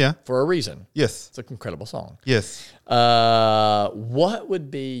 but Yeah. for a reason. Yes. It's an incredible song. Yes. What would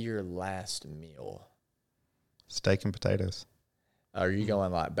be your last meal? Steak and potatoes. Are you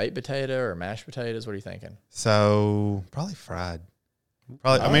going like baked potato or mashed potatoes? What are you thinking? So probably fried.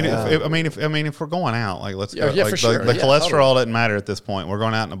 Probably. If we're going out, like let's go. Yeah, like, for sure. The Yeah, cholesterol totally. doesn't matter at this point. We're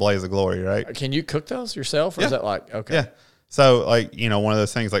going out in a blaze of glory, right? Can you cook those yourself, or is that like okay? Yeah. So like, you know, one of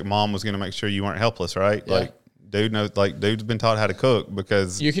those things like mom was going to make sure you weren't helpless, right? Yeah. Like dude's been taught how to cook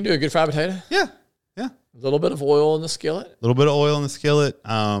because You can do a good fried potato. yeah. A little bit of oil in the skillet. A little bit of oil in the skillet.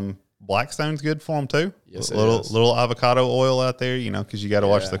 Blackstone's good for them too. Yes, it little is. little avocado oil out there, you know, because you got to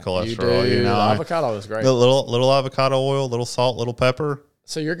watch the cholesterol. You do. You know, The avocado is great. little avocado oil, little salt, little pepper.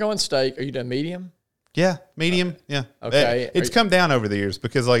 So you're going steak. Are you doing medium? Yeah, medium. Yeah. Okay. It's come down over the years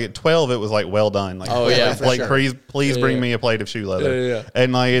because like at 12 it was like well done. Like, Oh, yeah, for like sure. please bring me a plate of shoe leather. Yeah.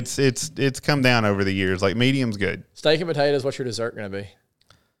 And like it's come down over the years. Like medium's good. Steak and potatoes. What's your dessert going to be?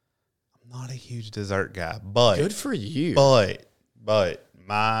 I'm not a huge dessert guy, but Good for you. But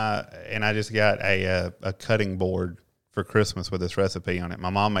I just got a cutting board for Christmas with this recipe on it. My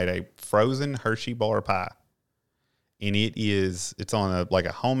mom made a frozen Hershey bar pie. And it's on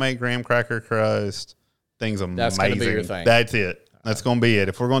a homemade graham cracker crust. Thing's amazing. That's gonna be your thing. That's it. That's gonna be it.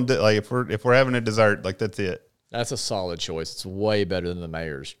 If we're going to if we're having a dessert, like that's it. That's a solid choice. It's way better than the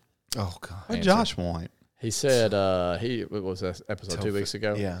mayor's. Oh God. What Josh want? He said what was that episode 2 weeks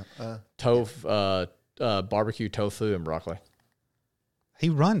ago? Yeah. Barbecue tofu and broccoli. He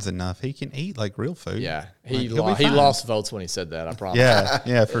runs enough. He can eat like real food. Yeah, Like, he he'll be fine. lost votes when he said that. I promise.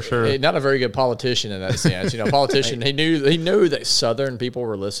 Yeah, for sure. Not a very good politician in that sense. You know, politician. He knew that Southern people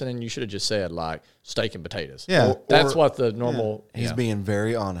were listening. You should have just said like steak and potatoes. Yeah. That's what the normal. He's yeah. being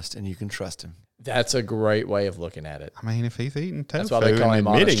very honest, and you can trust him. That's a great way of looking at it. I mean, if he's eating tofu why they call and him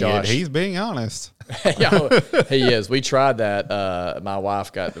Honest admitting it, Josh. he's being honest. Yeah, he is. We tried that. My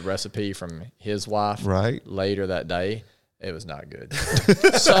wife got the recipe from his wife Right. later that day, It was not good.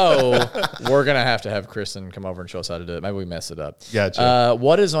 So we're going to have Kristen come over and show us how to do it. Maybe we mess it up. Gotcha.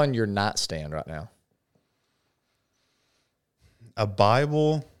 What is on your nightstand right now? A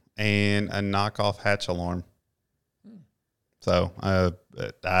Bible and a knockoff hatch alarm. So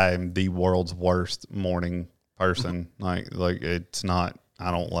I'm the world's worst morning person. Like it's not.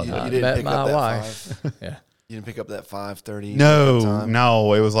 I don't love You it. didn't met pick my up that wife. 5. Yeah. You didn't pick up that 5:30.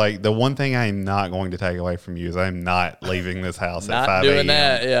 No. It was like the one thing I am not going to take away from you is I'm not leaving this house at 5 a.m.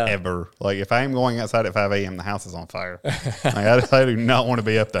 Ever. Like if I am going outside at 5 a.m., the house is on fire. Like, I do not want to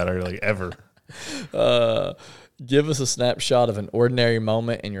be up that early ever. Give us a snapshot of an ordinary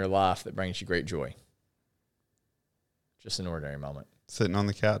moment in your life that brings you great joy. Just an ordinary moment. Sitting on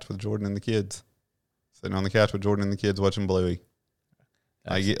the couch with Jordan and the kids. Watching Bluey.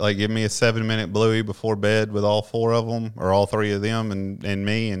 Like give me a 7-minute Bluey before bed with all 4 of them or all 3 of them and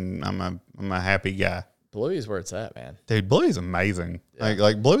me, and I'm a happy guy. Bluey's where it's at, man. Dude, Bluey's amazing. Yeah.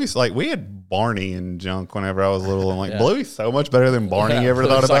 Like Bluey's like we had Barney and junk whenever I was little, and like Bluey's so much better than Barney ever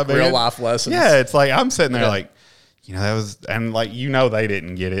thought about like real life lessons. Yeah, it's like I'm sitting there like, that was, and like they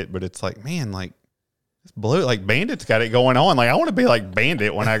didn't get it, but it's like, man, like this Blue, like Bandit's got it going on. Like I want to be like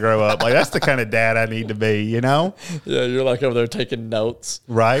Bandit when I grow up. Like that's the kind of dad I need to be, Yeah, you're like over there taking notes,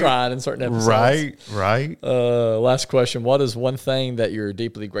 right? Crying in certain episodes, right. Last question: what is one thing that you're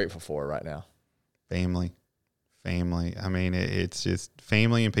deeply grateful for right now? Family. I mean, it's just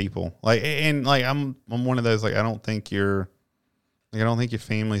family and people. Like, and like I'm one of those. Like I don't think your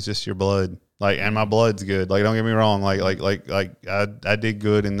family's just your blood. Like, and my blood's good. Like, don't get me wrong. Like I did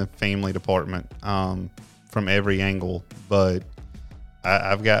good in the family department, from every angle. But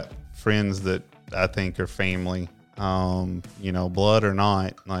I've got friends that I think are family. Blood or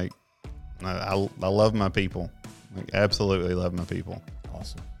not. Like, I love my people. Like, absolutely love my people.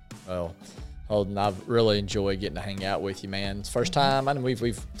 Awesome. Well, Holden, I've really enjoyed getting to hang out with you, man. It's the first time. I know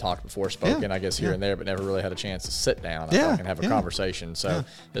we've talked before, spoken, I guess, here and there, but never really had a chance to sit down and have a conversation. So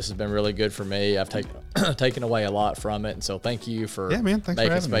this has been really good for me. I've taken away a lot from it. And so thank you for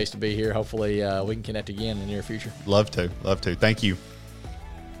making space to be here. Hopefully we can connect again in the near future. Love to. Thank you.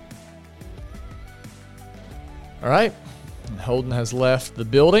 All right. Holden has left the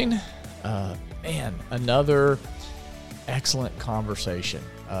building. Man, another excellent conversation.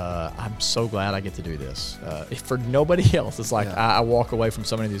 I'm so glad I get to do this. If for nobody else, it's like I walk away from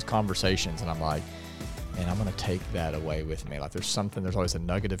so many of these conversations and I'm like, man, I'm going to take that away with me. Like there's always a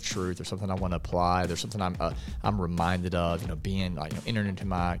nugget of truth. There's something I want to apply. There's something I'm reminded of, being like, entering into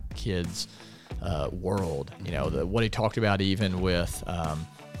my kids' world, what he talked about even with,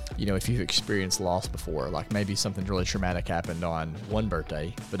 if you've experienced loss before, like maybe something really traumatic happened on one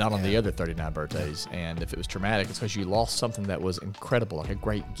birthday, but not on the other 39 birthdays. And if it was traumatic, it's because you lost something that was incredible, like a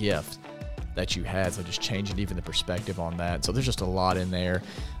great gift that you had. So just changing even the perspective on that. So there's just a lot in there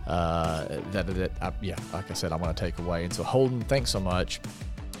like I said, I want to take away. And so Holden, thanks so much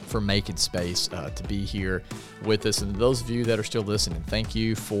for making space to be here with us. And those of you that are still listening, thank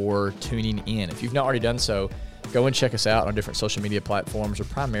you for tuning in. If you've not already done so, go and check us out on different social media platforms, or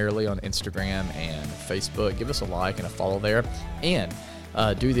primarily on Instagram and Facebook. Give us a like and a follow there. And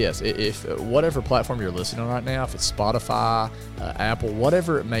do this. If whatever platform you're listening on right now, if it's Spotify, Apple,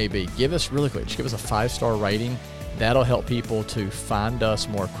 whatever it may be, give us a 5-star rating. That'll help people to find us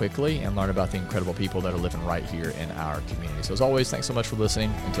more quickly and learn about the incredible people that are living right here in our community. So as always, thanks so much for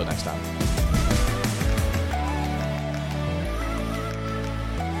listening. Until next time.